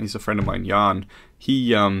work now, he's a friend of mine, Jan.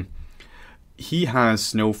 He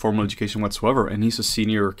has no formal education whatsoever, and he's a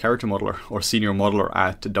senior character modeler or senior modeler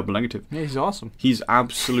at Double Negative. Yeah, he's awesome. He's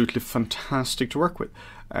absolutely fantastic to work with.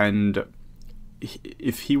 And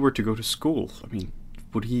if he were to go to school, I mean,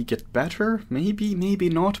 would he get better? Maybe, maybe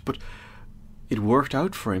not, but it worked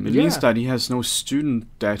out for him. It means that he has no student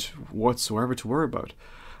debt whatsoever to worry about.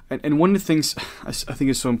 And one of the things I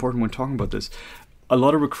think is so important when talking about this, a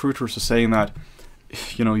lot of recruiters are saying that,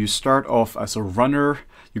 you know, you start off as a runner,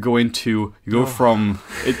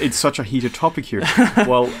 it's such a heated topic here.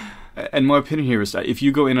 Well, and my opinion here is that if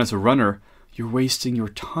you go in as a runner, you're wasting your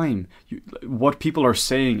time. What people are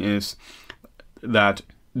saying is that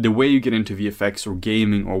the way you get into VFX or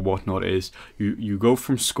gaming or whatnot is you go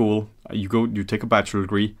from school, you take a bachelor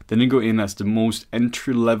degree, then you go in as the most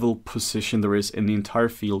entry-level position there is in the entire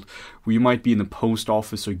field, where you might be in the post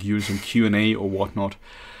office or do some Q&A or whatnot.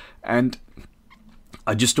 And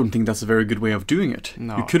I just don't think that's a very good way of doing it.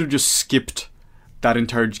 No. You could have just skipped that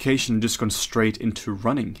entire education and just gone straight into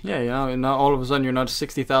running. Yeah, you know, and now all of a sudden you're not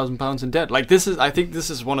 60,000 pounds in debt. Like I think this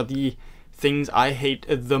is one of the things I hate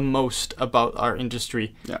the most about our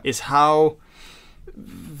industry, is how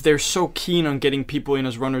they're so keen on getting people in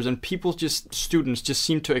as runners, and students just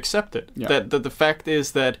seem to accept it. Yeah. That the fact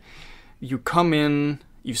is that you come in,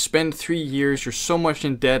 you spend 3 years, you're so much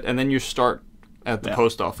in debt, and then you start at the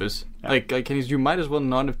post office. Yeah. Like you might as well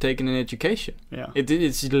not have taken an education. Yeah.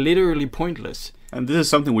 It's literally pointless. And this is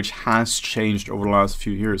something which has changed over the last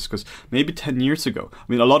few years, because maybe 10 years ago, I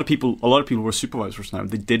mean, a lot of people were supervisors now.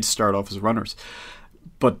 They did start off as runners,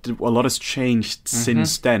 but a lot has changed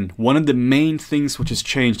since then. One of the main things which has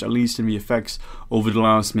changed, at least in VFX, over the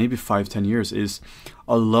last maybe 5-10 years, is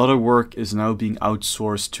a lot of work is now being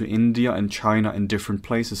outsourced to India and China and different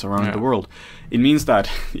places around the world. It means that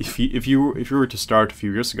if you were to start a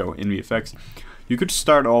few years ago in VFX, You could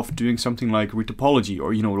start off doing something like retopology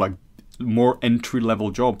or, like more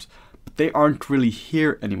entry-level jobs, but they aren't really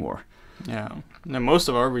here anymore. Yeah. Now, most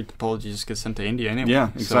of our retopologies get sent to India anyway. Yeah,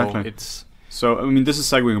 exactly. So, I mean, this is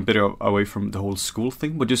segueing a bit away from the whole school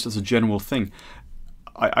thing, but just as a general thing,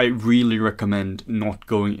 I really recommend not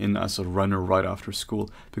going in as a runner right after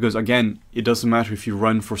school. Because, again, it doesn't matter if you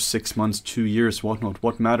run for 6 months, 2 years, whatnot.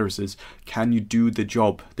 What matters is, can you do the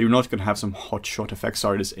job? You're not going to have some hotshot effects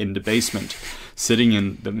artist in the basement sitting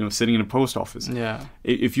in a post office. Yeah.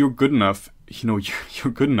 If you're good enough,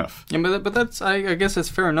 you're good enough. Yeah, but that's, I guess it's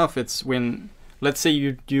fair enough. It's when, let's say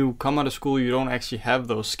you come out of school, you don't actually have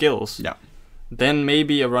those skills. Yeah. Then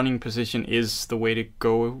maybe a running position is the way to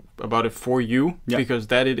go about it for you, because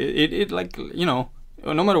that it like, no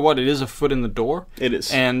matter what, it is a foot in the door. It is.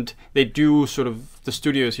 And they do sort of, the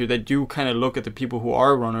studios here, they do kind of look at the people who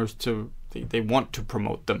are runners they want to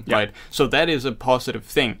promote them, right? So that is a positive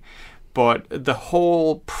thing. But the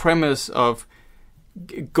whole premise of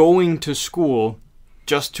going to school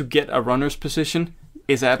just to get a runner's position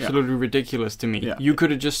is absolutely ridiculous to me. Yeah. You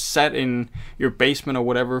could have just sat in your basement or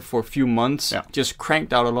whatever for a few months, just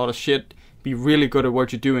cranked out a lot of shit, be really good at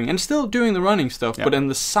what you're doing, and still doing the running stuff, but on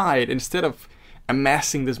the side, instead of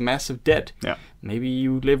amassing this massive debt, maybe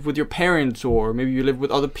you live with your parents, or maybe you live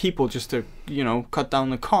with other people just to, cut down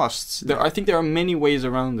the costs. I think there are many ways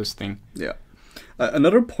around this thing. Yeah.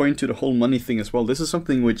 Another point to the whole money thing as well, this is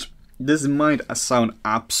something which, this might sound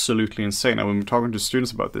absolutely insane. Now, when we're talking to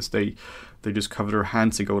students about this, they just cover their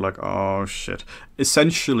hands and go like, oh shit.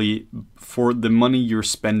 Essentially, for the money you're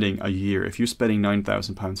spending a year, if you're spending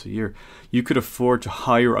 £9,000 a year, you could afford to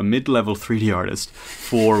hire a mid-level 3D artist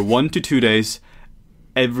for 1 to 2 days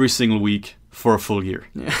every single week for a full year.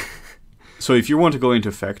 Yeah. So if you want to go into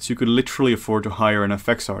effects, you could literally afford to hire an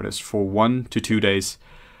effects artist for 1 to 2 days,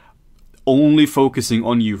 only focusing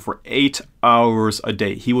on you for 8 hours a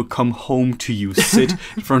day. He would come home to you, sit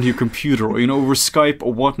in front of your computer, or over Skype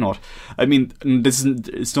or whatnot. I mean,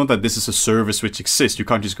 it's not that this is a service which exists. You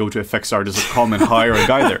can't just go to effectsartist.com and hire a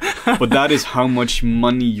guy there. But that is how much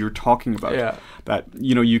money you're talking about. Yeah. That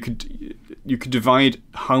you could divide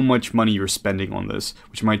how much money you're spending on this,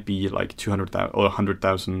 which might be like 200,000 or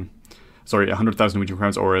 100,000. Sorry, 100,000 Norwegian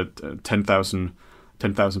crowns or 10,000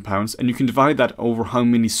 £10,000, and you can divide that over how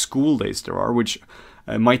many school days there are, which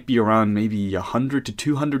might be around maybe 100 to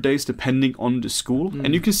 200 days depending on the school,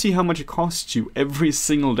 and you can see how much it costs you every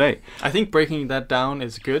single day. I think breaking that down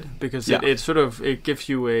is good, because it gives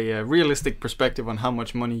you a realistic perspective on how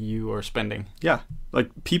much money you are spending. Yeah, like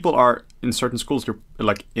people are in certain schools,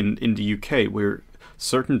 like in the UK, where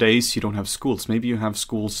certain days you don't have schools. Maybe you have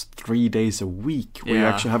schools 3 days a week where you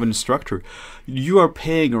actually have an instructor. You are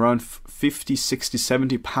paying around 50, 60,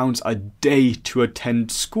 70 pounds a day to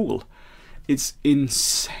attend school. It's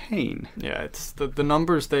insane. Yeah, it's the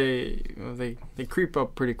numbers, they creep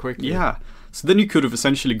up pretty quickly. Yeah. So then you could have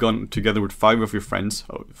essentially gone together with 5 of your friends,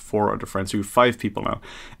 4 other friends, so you're 5 people now,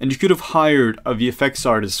 and you could have hired a VFX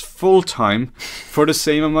artist full-time for the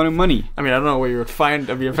same amount of money. I mean, I don't know where you would find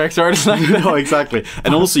a VFX artist like that. No, exactly.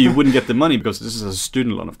 And also you wouldn't get the money because this is a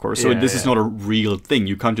student loan, of course, so this is not a real thing.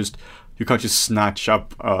 You can't just snatch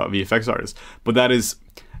up a VFX artist. But that is,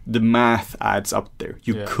 the math adds up there.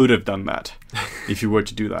 You could have done that if you were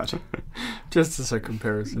to do that. Just as a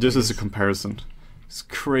comparison. Just as a comparison. It's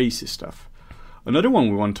crazy stuff. Another one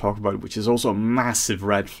we want to talk about, which is also a massive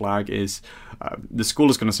red flag, is the school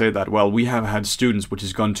is going to say that, well, we have had students which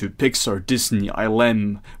has gone to Pixar, Disney,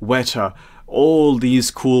 ILM, Weta, all these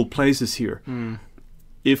cool places here.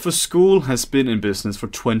 If a school has been in business for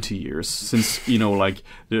 20 years, since, like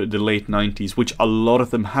the late 90s, which a lot of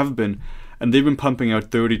them have been, and they've been pumping out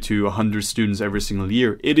 30 to 100 students every single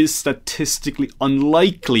year, it is statistically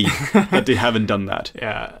unlikely that they haven't done that.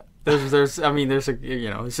 Yeah. There's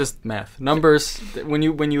it's just math. Numbers, when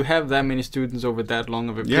you have that many students over that long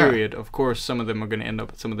of a period, of course some of them are going to end up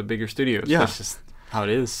at some of the bigger studios. Yeah. That's just how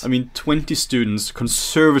it is. I mean, 20 students,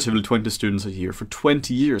 conservatively 20 students a year for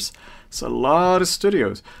 20 years. It's a lot of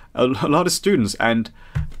studios, a lot of students. And,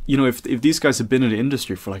 if these guys have been in the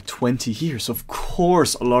industry for like 20 years, of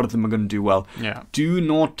course a lot of them are going to do well. Yeah. Do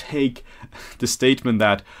not take the statement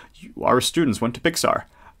that our students went to Pixar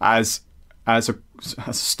as a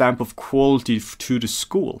stamp of quality to the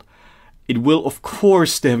school. It will, of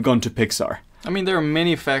course, they have gone to Pixar. I mean, there are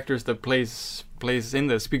many factors that plays in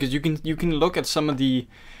this, because you can look at some of the,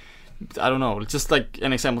 I don't know, just like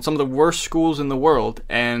an example, some of the worst schools in the world,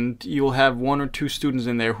 and you'll have 1 or 2 students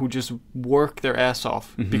in there who just work their ass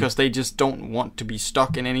off because they just don't want to be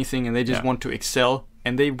stuck in anything, and they just want to excel,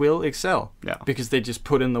 and they will excel because they just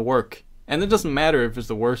put in the work. And it doesn't matter if it's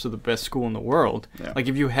the worst or the best school in the world. Yeah. Like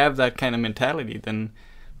if you have that kind of mentality, then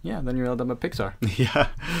then you're LDM at Pixar. Yeah,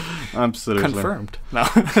 absolutely. Confirmed. No.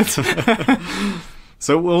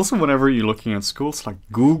 So also whenever you're looking at schools, like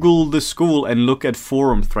Google the school and look at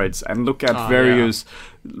forum threads and look at various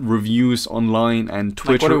reviews online and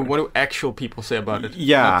Twitter. Like what do actual people say about it?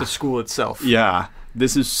 Yeah. Not the school itself. Yeah,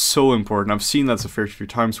 this is so important. I've seen that a fair few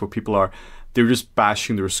times where people they're just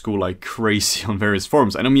bashing their school like crazy on various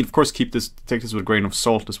forums. And I mean, of course, take this with a grain of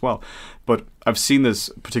salt as well. But I've seen this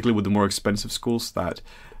particularly with the more expensive schools that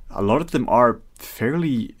a lot of them are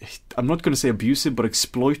fairly, I'm not going to say abusive, but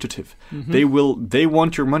exploitative. Mm-hmm. They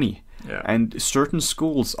want your money. Yeah. And certain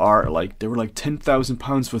schools they were like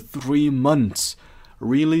 £10,000 for 3 months.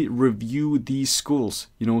 Really review these schools.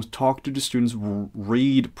 Talk to the students,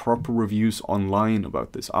 read proper reviews online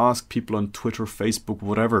about this. Ask people on Twitter, Facebook,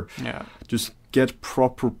 whatever. Yeah. Just get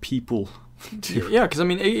proper people. Yeah, because I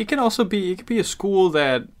mean, it could be a school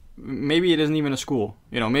that maybe it isn't even a school.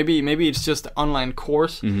 Maybe it's just an online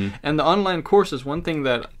course. Mm-hmm. And the online course is one thing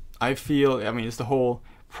that I feel, I mean, it's the whole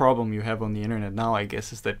problem you have on the internet now, I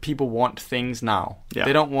guess, is that people want things now. Yeah.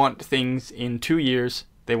 They don't want things in 2 years.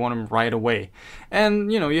 They want them right away.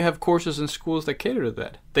 And, you have courses in schools that cater to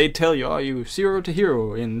that. They tell you, you 0 to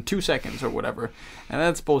hero in 2 seconds or whatever. And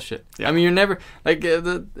that's bullshit. Yeah. I mean, you're never,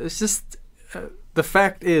 it's just, the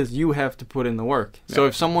fact is you have to put in the work. Yeah. So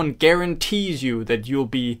if someone guarantees you that you'll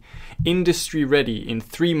be industry ready in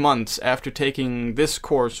 3 months after taking this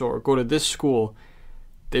course or go to this school,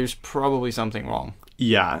 there's probably something wrong.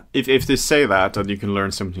 Yeah, if they say that you can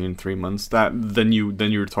learn something in 3 months, then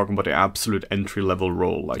you're talking about the absolute entry level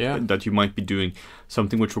role, that you might be doing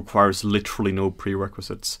something which requires literally no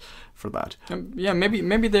prerequisites for that.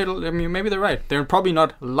 Maybe they're right. They're probably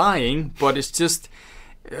not lying, but it's just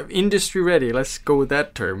industry ready. Let's go with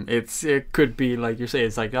that term. It could be like you say.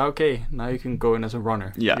 It's like, okay, now you can go in as a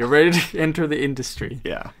runner. Yeah, you're ready to enter the industry.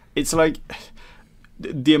 Yeah, it's like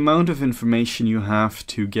the amount of information you have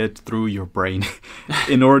to get through your brain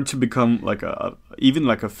in order to become even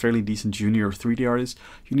a fairly decent junior or 3D artist.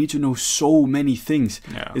 You need to know so many things.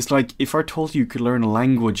 Yeah. It's like if I told you could learn a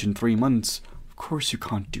language in 3 months, of course you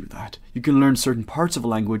can't do that. You can learn certain parts of a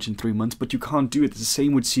language in 3 months, but you can't do it. It's the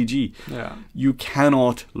same with CG. Yeah. You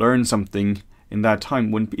cannot learn something in that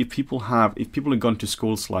time. If people have gone to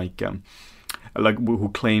schools like who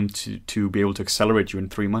claim to be able to accelerate you in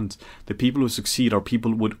 3 months, the people who succeed are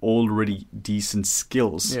people with already decent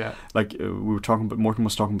skills. Yeah. Like Morten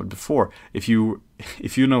was talking about before. If you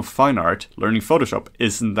know fine art, learning Photoshop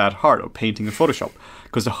isn't that hard, or painting in Photoshop.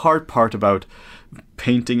 Because the hard part about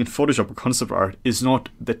painting in Photoshop or concept art is not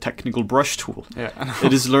the technical brush tool. Yeah.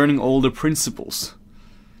 It is learning all the principles.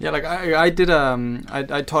 Yeah, like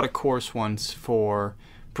I taught a course once for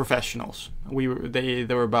professionals.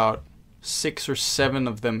 There were about 6 or 7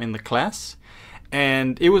 of them in the class,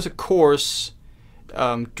 and it was a course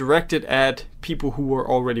directed at people who were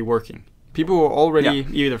already working. People who were already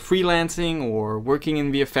either freelancing or working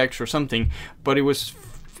in VFX or something, but it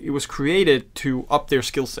was created to up their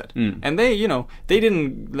skill set. And they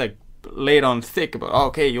didn't lay it on thick about,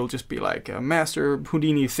 okay, you'll just be like a master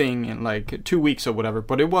Houdini thing in 2 weeks or whatever.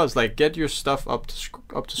 But it was like, get your stuff up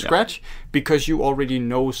to scratch because you already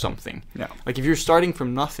know something. Yeah. Like if you're starting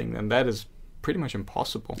from nothing, then that is pretty much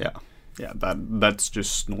impossible. Yeah. Yeah, that's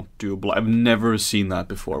just not doable. I've never seen that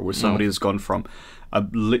before, where somebody has gone from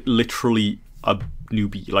literally a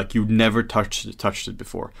newbie, like you've never touched it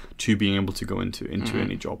before, to being able to go into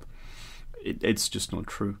any job. It's just not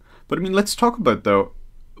true. But I mean, let's talk about though,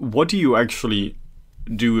 what do you actually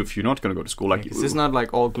do if you're not going to go to school? Like, this is not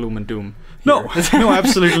like all gloom and doom. No,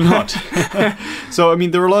 absolutely not. So I mean,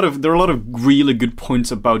 there are a lot of really good points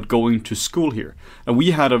about going to school here, and we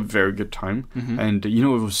had a very good time. Mm-hmm. And it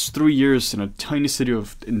was 3 years in a tiny city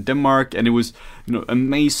in Denmark, and it was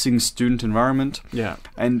amazing student environment. Yeah,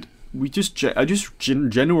 and I just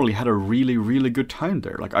generally had a really, really good time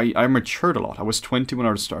there. Like I matured a lot. I was 20 when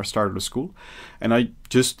I started the school, and I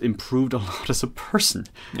just improved a lot as a person.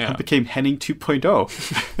 Yeah. I became Henning 2.0.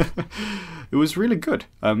 It was really good.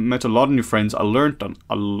 I met a lot of new friends. I learned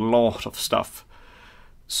a lot of stuff.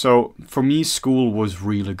 So for me, school was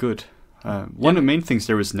really good. One of the main things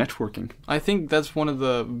there is networking. I think that's one of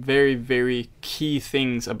the very, very key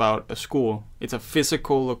things about a school. It's a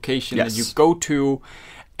physical location that you go to,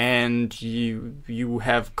 and you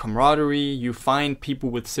have camaraderie, you find people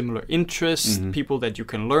with similar interests, people that you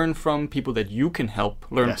can learn from, people that you can help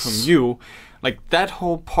learn from you. Like that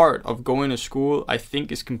whole part of going to school, I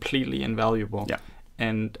think is completely invaluable. Yeah.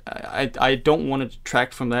 And I don't want to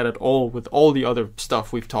detract from that at all with all the other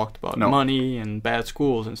stuff we've talked about. No. Money and bad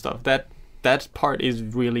schools and stuff. that part is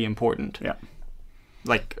really important. Yeah.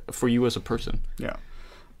 Like for you as a person. Yeah.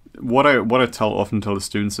 What I often tell the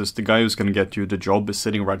students is the guy who's going to get you the job is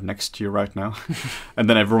sitting right next to you right now, and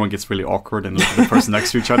then everyone gets really awkward and the person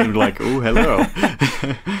next to each other and they're like, oh, hello.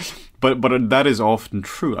 but that is often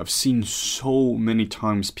true. I've seen so many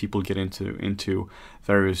times people get into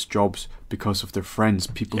various jobs because of their friends,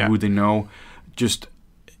 people who they know. Just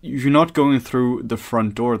you're not going through the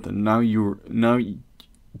front door. Then now you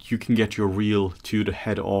can get your reel to the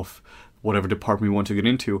head of whatever department you want to get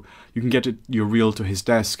into. You can get your reel to his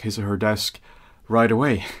or her desk right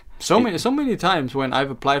away. So many times when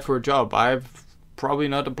I've applied for a job, I've probably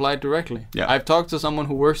not applied directly. Yeah. I've talked to someone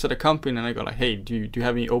who works at a company and I go like, hey, do you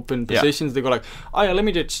have any open positions? They go like, oh yeah, let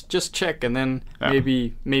me just check, and then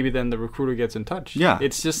maybe then the recruiter gets in touch. Yeah,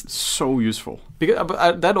 it's just so useful. Because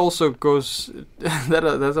that also goes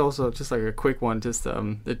that's also just like a quick one. Just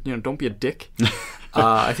don't be a dick.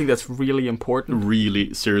 I think that's really important.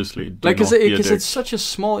 Really, seriously. Because it's such a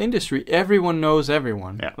small industry. Everyone knows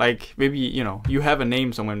everyone. Yeah. Like, maybe, you have a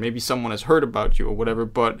name somewhere. Maybe someone has heard about you or whatever,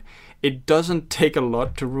 but it doesn't take a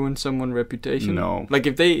lot to ruin someone's reputation. No. Like,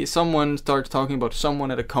 if someone starts talking about someone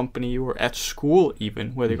at a company or at school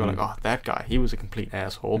even, where they go like, oh, that guy, he was a complete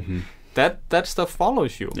asshole. Mm-hmm. That stuff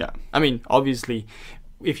follows you. Yeah. I mean, obviously,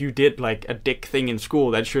 if you did like a dick thing in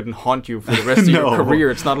school, that shouldn't haunt you for the rest of your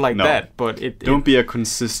career. It's not like that, but don't be a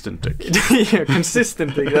consistent dick. Yeah,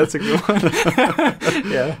 consistent dick. That's a good one.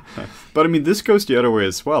 Yeah. But I mean, this goes the other way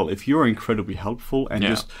as well. If you're incredibly helpful and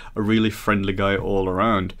just a really friendly guy all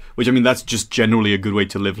around, which I mean, that's just generally a good way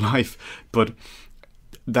to live life. But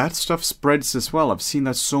that stuff spreads as well. I've seen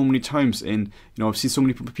that so many times I've seen so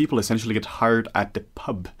many people essentially get hired at the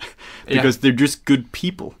pub because they're just good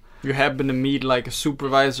people. You happen to meet like a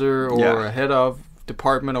supervisor or a head of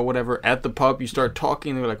department or whatever at the pub. You start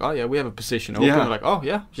talking, and they're like, "Oh yeah, we have a position open." They're like, "Oh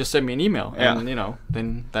yeah, just send me an email," and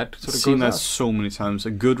then that sort of goes. I've seen that so many times.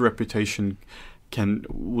 A good reputation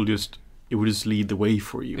will just lead the way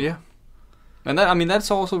for you. Yeah. And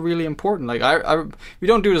that's also really important. Like we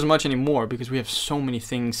don't do it as much anymore because we have so many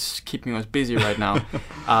things keeping us busy right now.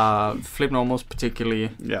 Flipnormals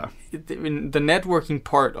particularly. Yeah. The networking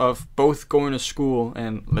part of both going to school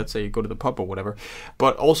and let's say you go to the pub or whatever,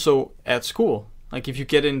 but also at school. Like if you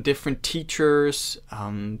get in different teachers,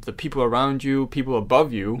 the people around you, people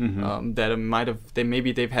above you, that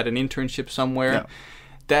maybe they've had an internship somewhere.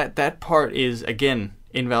 Yeah. That part is again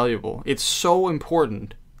invaluable. It's so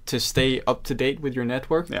important to stay up to date with your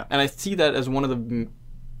network. Yeah. And I see that as one of the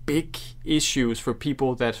big issues for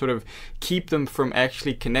people that sort of keep them from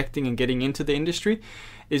actually connecting and getting into the industry,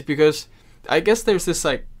 is because I guess there's this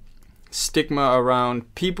like stigma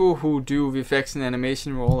around people who do VFX and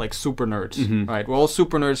animation. We're all like super nerds, right? We're all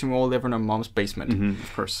super nerds and we all live in our mom's basement.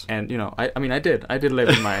 Of course. And I did live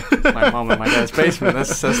in my mom and my dad's basement.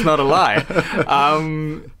 That's not a lie.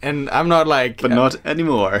 And I'm not like, but not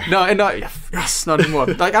anymore. No, and not anymore.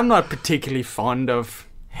 Like I'm not particularly fond of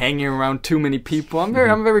hanging around too many people. I'm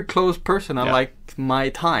a very close person. I like my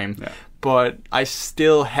time, but I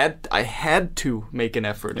still had to make an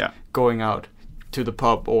effort going out to the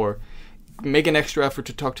pub or make an extra effort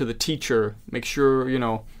to talk to the teacher, make sure,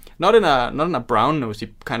 not in a brown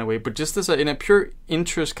nosy kind of way, but just in a pure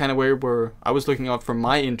interest kind of way where I was looking out for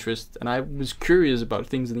my interest and I was curious about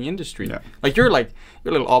things in the industry. Yeah. Like you're a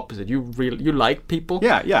little opposite. You like people.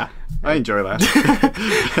 Yeah. I enjoy that.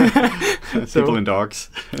 People and dogs.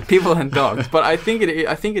 People and dogs. But I think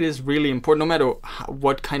it is really important, no matter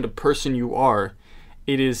what kind of person you are.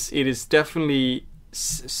 It is definitely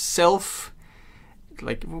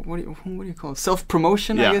what do you call it?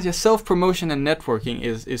 Self-promotion, I guess. Yeah, self-promotion and networking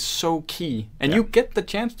is so key. And you get the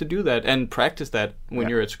chance to do that and practice that when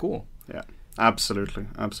you're at school. Yeah, absolutely.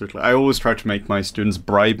 I always try to make my students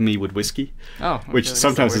bribe me with whiskey, which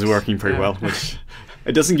sometimes is working pretty well. Which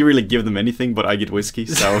it doesn't really give them anything, but I get whiskey,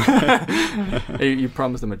 so... You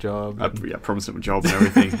promise them a job. I promise them a job and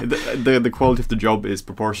everything. The quality of the job is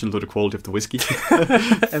proportional to the quality of the whiskey.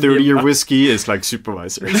 30-year whiskey is like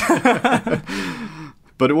supervisor.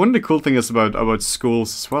 But one of the cool things about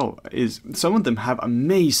schools as well is some of them have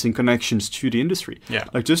amazing connections to the industry. Yeah.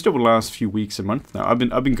 Like just over the last few weeks, a month now, I've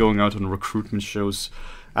been going out on recruitment shows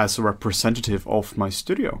as a representative of my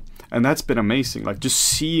studio, and that's been amazing. Like just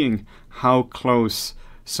seeing how close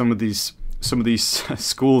some of these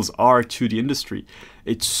schools are to the industry,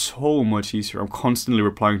 it's so much easier. I'm constantly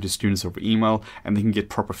replying to students over email, and they can get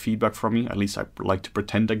proper feedback from me. At least I like to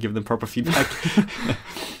pretend I give them proper feedback.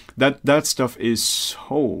 that stuff is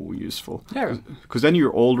so useful. Yeah. Because then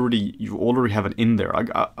you already have it in there.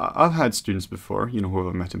 I've had students before, who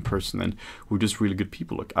I've met in person and who are just really good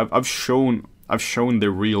people. Like I've shown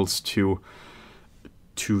their reels to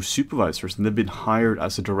supervisors, and they've been hired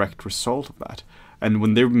as a direct result of that. And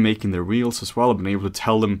when they're making their reels as well, I've been able to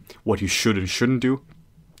tell them what you should and shouldn't do.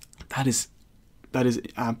 That is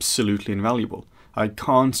absolutely invaluable. I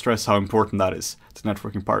can't stress how important that is, the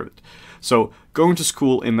networking part of it. So going to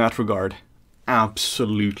school in that regard,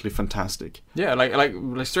 absolutely fantastic. Yeah, like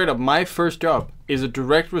straight up, my first job is a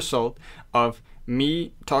direct result of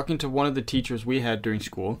me talking to one of the teachers we had during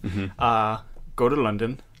school. Go to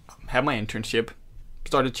London, have my internship,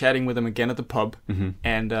 started chatting with him again at the pub,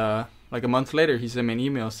 and like a month later, he sent me an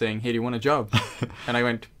email saying, "Hey, do you want a job?" And I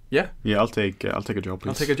went, "Yeah, I'll take a job, please."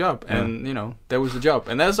 I'll take a job, and there was a job,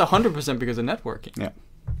 and that's 100% because of networking. Yeah.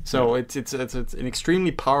 So it's an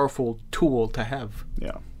extremely powerful tool to have.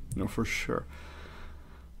 Yeah, no, for sure.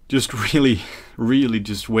 Just really, really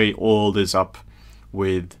just weigh all this up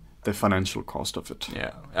with the financial cost of it.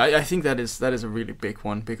 Yeah, I think that is a really big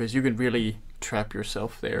one, because you can really trap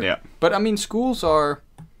yourself there. Yeah. But I mean, schools are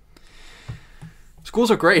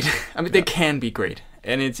great. I mean, they can be great,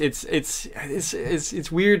 and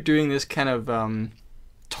it's weird doing this kind of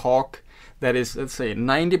talk that is, let's say,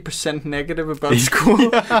 90% negative about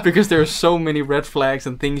school, because there are so many red flags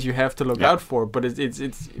and things you have to look out for. But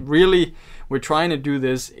it's really, we're trying to do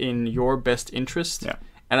this in your best interest. Yeah.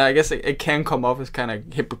 And I guess it can come off as kind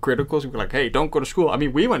of hypocritical. So we're like, hey, don't go to school. I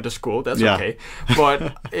mean, we went to school. That's okay.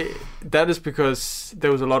 But that is because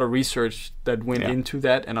there was a lot of research that went into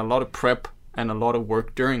that, and a lot of prep and a lot of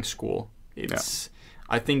work during school.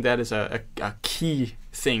 I think that is a key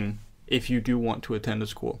thing if you do want to attend a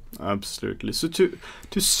school. Absolutely. So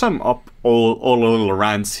to sum up all our little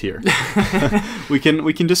rants here, we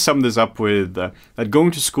can just sum this up with that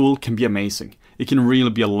going to school can be amazing. It can really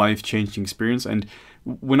be a life-changing experience. And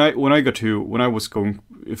when I was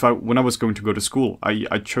going to go to school, I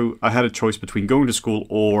had a choice between going to school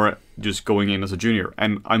or just going in as a junior,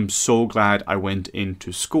 and I'm so glad I went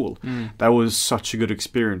into school. That was such a good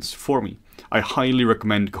experience for me. I highly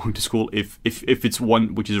recommend going to school if it's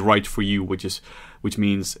one which is right for you, which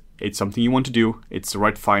means it's something you want to do, it's the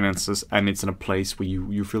right finances, and it's in a place where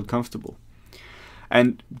you feel comfortable.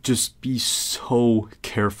 And just be so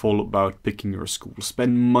careful about picking your school.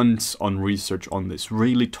 Spend months on research on this.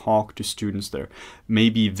 Really talk to students there.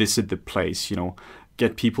 Maybe visit the place,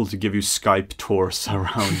 get people to give you Skype tours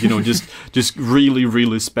around, just really,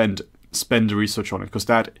 really spend the research on it. Because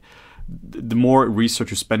the more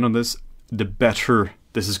research you spend on this, the better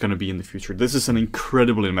this is going to be in the future. This is an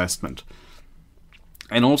incredible investment.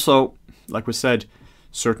 And also, like we said,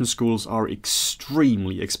 certain schools are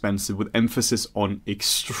extremely expensive, with emphasis on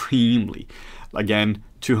extremely. Again,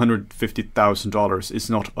 $250,000 is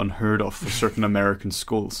not unheard of for certain American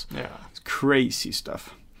schools. Yeah. It's crazy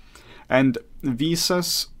stuff. And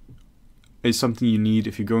visas is something you need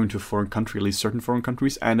if you go into a foreign country, at least certain foreign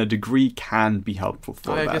countries, and a degree can be helpful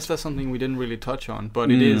for that. I guess that's something we didn't really touch on,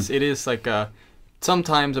 but it is like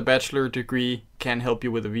sometimes a bachelor degree can help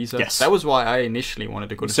you with a visa. Yes. That was why I initially wanted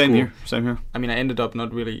to go to school. Same here. I mean, I ended up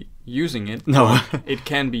not really using it. No. It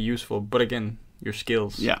can be useful, but again, your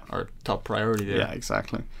skills are top priority there. Yeah,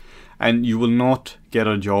 exactly. And you will not get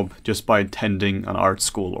a job just by attending an art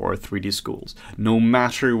school or a 3D schools, no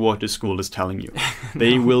matter what the school is telling you.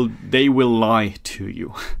 They will lie to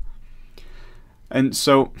you. And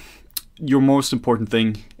so your most important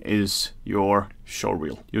thing is your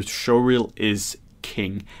showreel. Your showreel is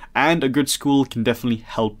king, and a good school can definitely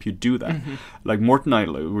help you do that. Like Morten and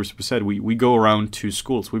I, like we said, we go around to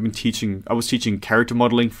schools. I was teaching character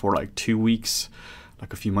modeling for like 2 weeks,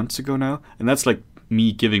 like a few months ago now, and that's like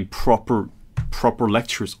me giving proper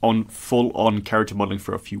lectures on full-on character modeling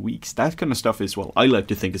for a few weeks. That kind of stuff is, well, I like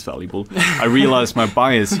to think is valuable. I realize my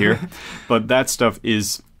bias here, but that stuff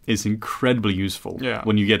is incredibly useful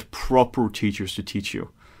when you get proper teachers to teach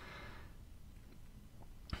you.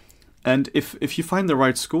 And if you find the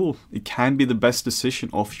right school, it can be the best decision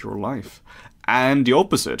of your life. And the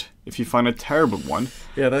opposite, if you find a terrible one,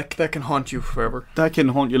 that can haunt you forever. That can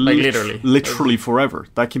haunt you literally forever.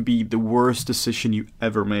 That can be the worst decision you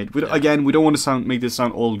ever made. Again, we don't want to make this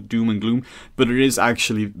sound all doom and gloom, but it is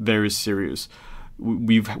actually very serious.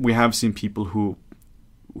 We have seen people who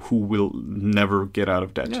will never get out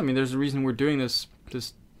of debt. Yeah, I mean, there's a reason we're doing this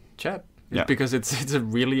chat. It's because it's a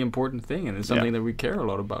really important thing, and it's something that we care a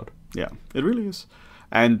lot about. Yeah, it really is.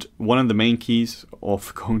 And one of the main keys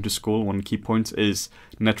of going to school, one of the key points, is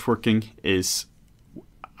networking is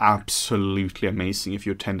absolutely amazing if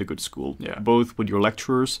you attend a good school. Yeah. Both with your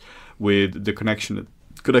lecturers, with the connection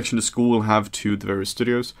connection the school will have to the various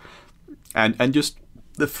studios, and just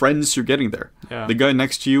the friends you're getting there. Yeah. The guy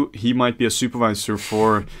next to you, he might be a supervisor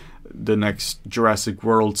for the next Jurassic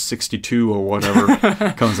World 62 or whatever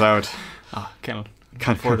comes out. Ah, can't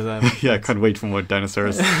afford that. Yeah, I can't wait for more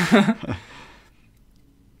dinosaurs.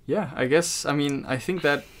 Yeah, I mean, I think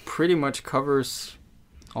that pretty much covers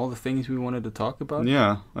all the things we wanted to talk about.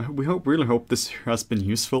 Yeah, we really hope this has been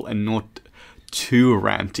useful and not too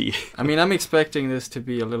ranty. I mean, I'm expecting this to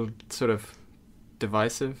be a little sort of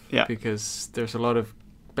divisive. Yeah. Because there's a lot of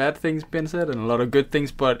bad things being said and a lot of good things,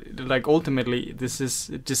 but like ultimately, this is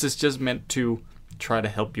just meant to try to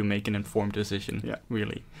help you make an informed decision. Yeah.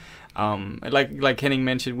 Really. Like Henning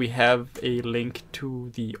mentioned, we have a link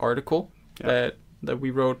to the article that we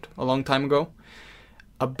wrote a long time ago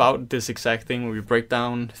about this exact thing, where we break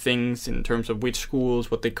down things in terms of which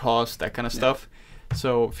schools, what they cost, that kind of stuff.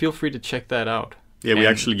 So feel free to check that out. Yeah, we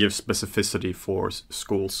actually give specificity for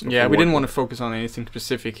schools. Yeah, we didn't want to focus on anything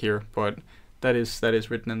specific here, but that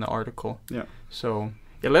is written in the article. Yeah. So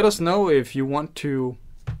yeah, let us know if you want to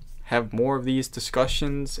have more of these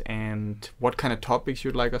discussions and what kind of topics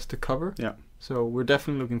you'd like us to cover. Yeah. So we're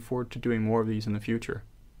definitely looking forward to doing more of these in the future.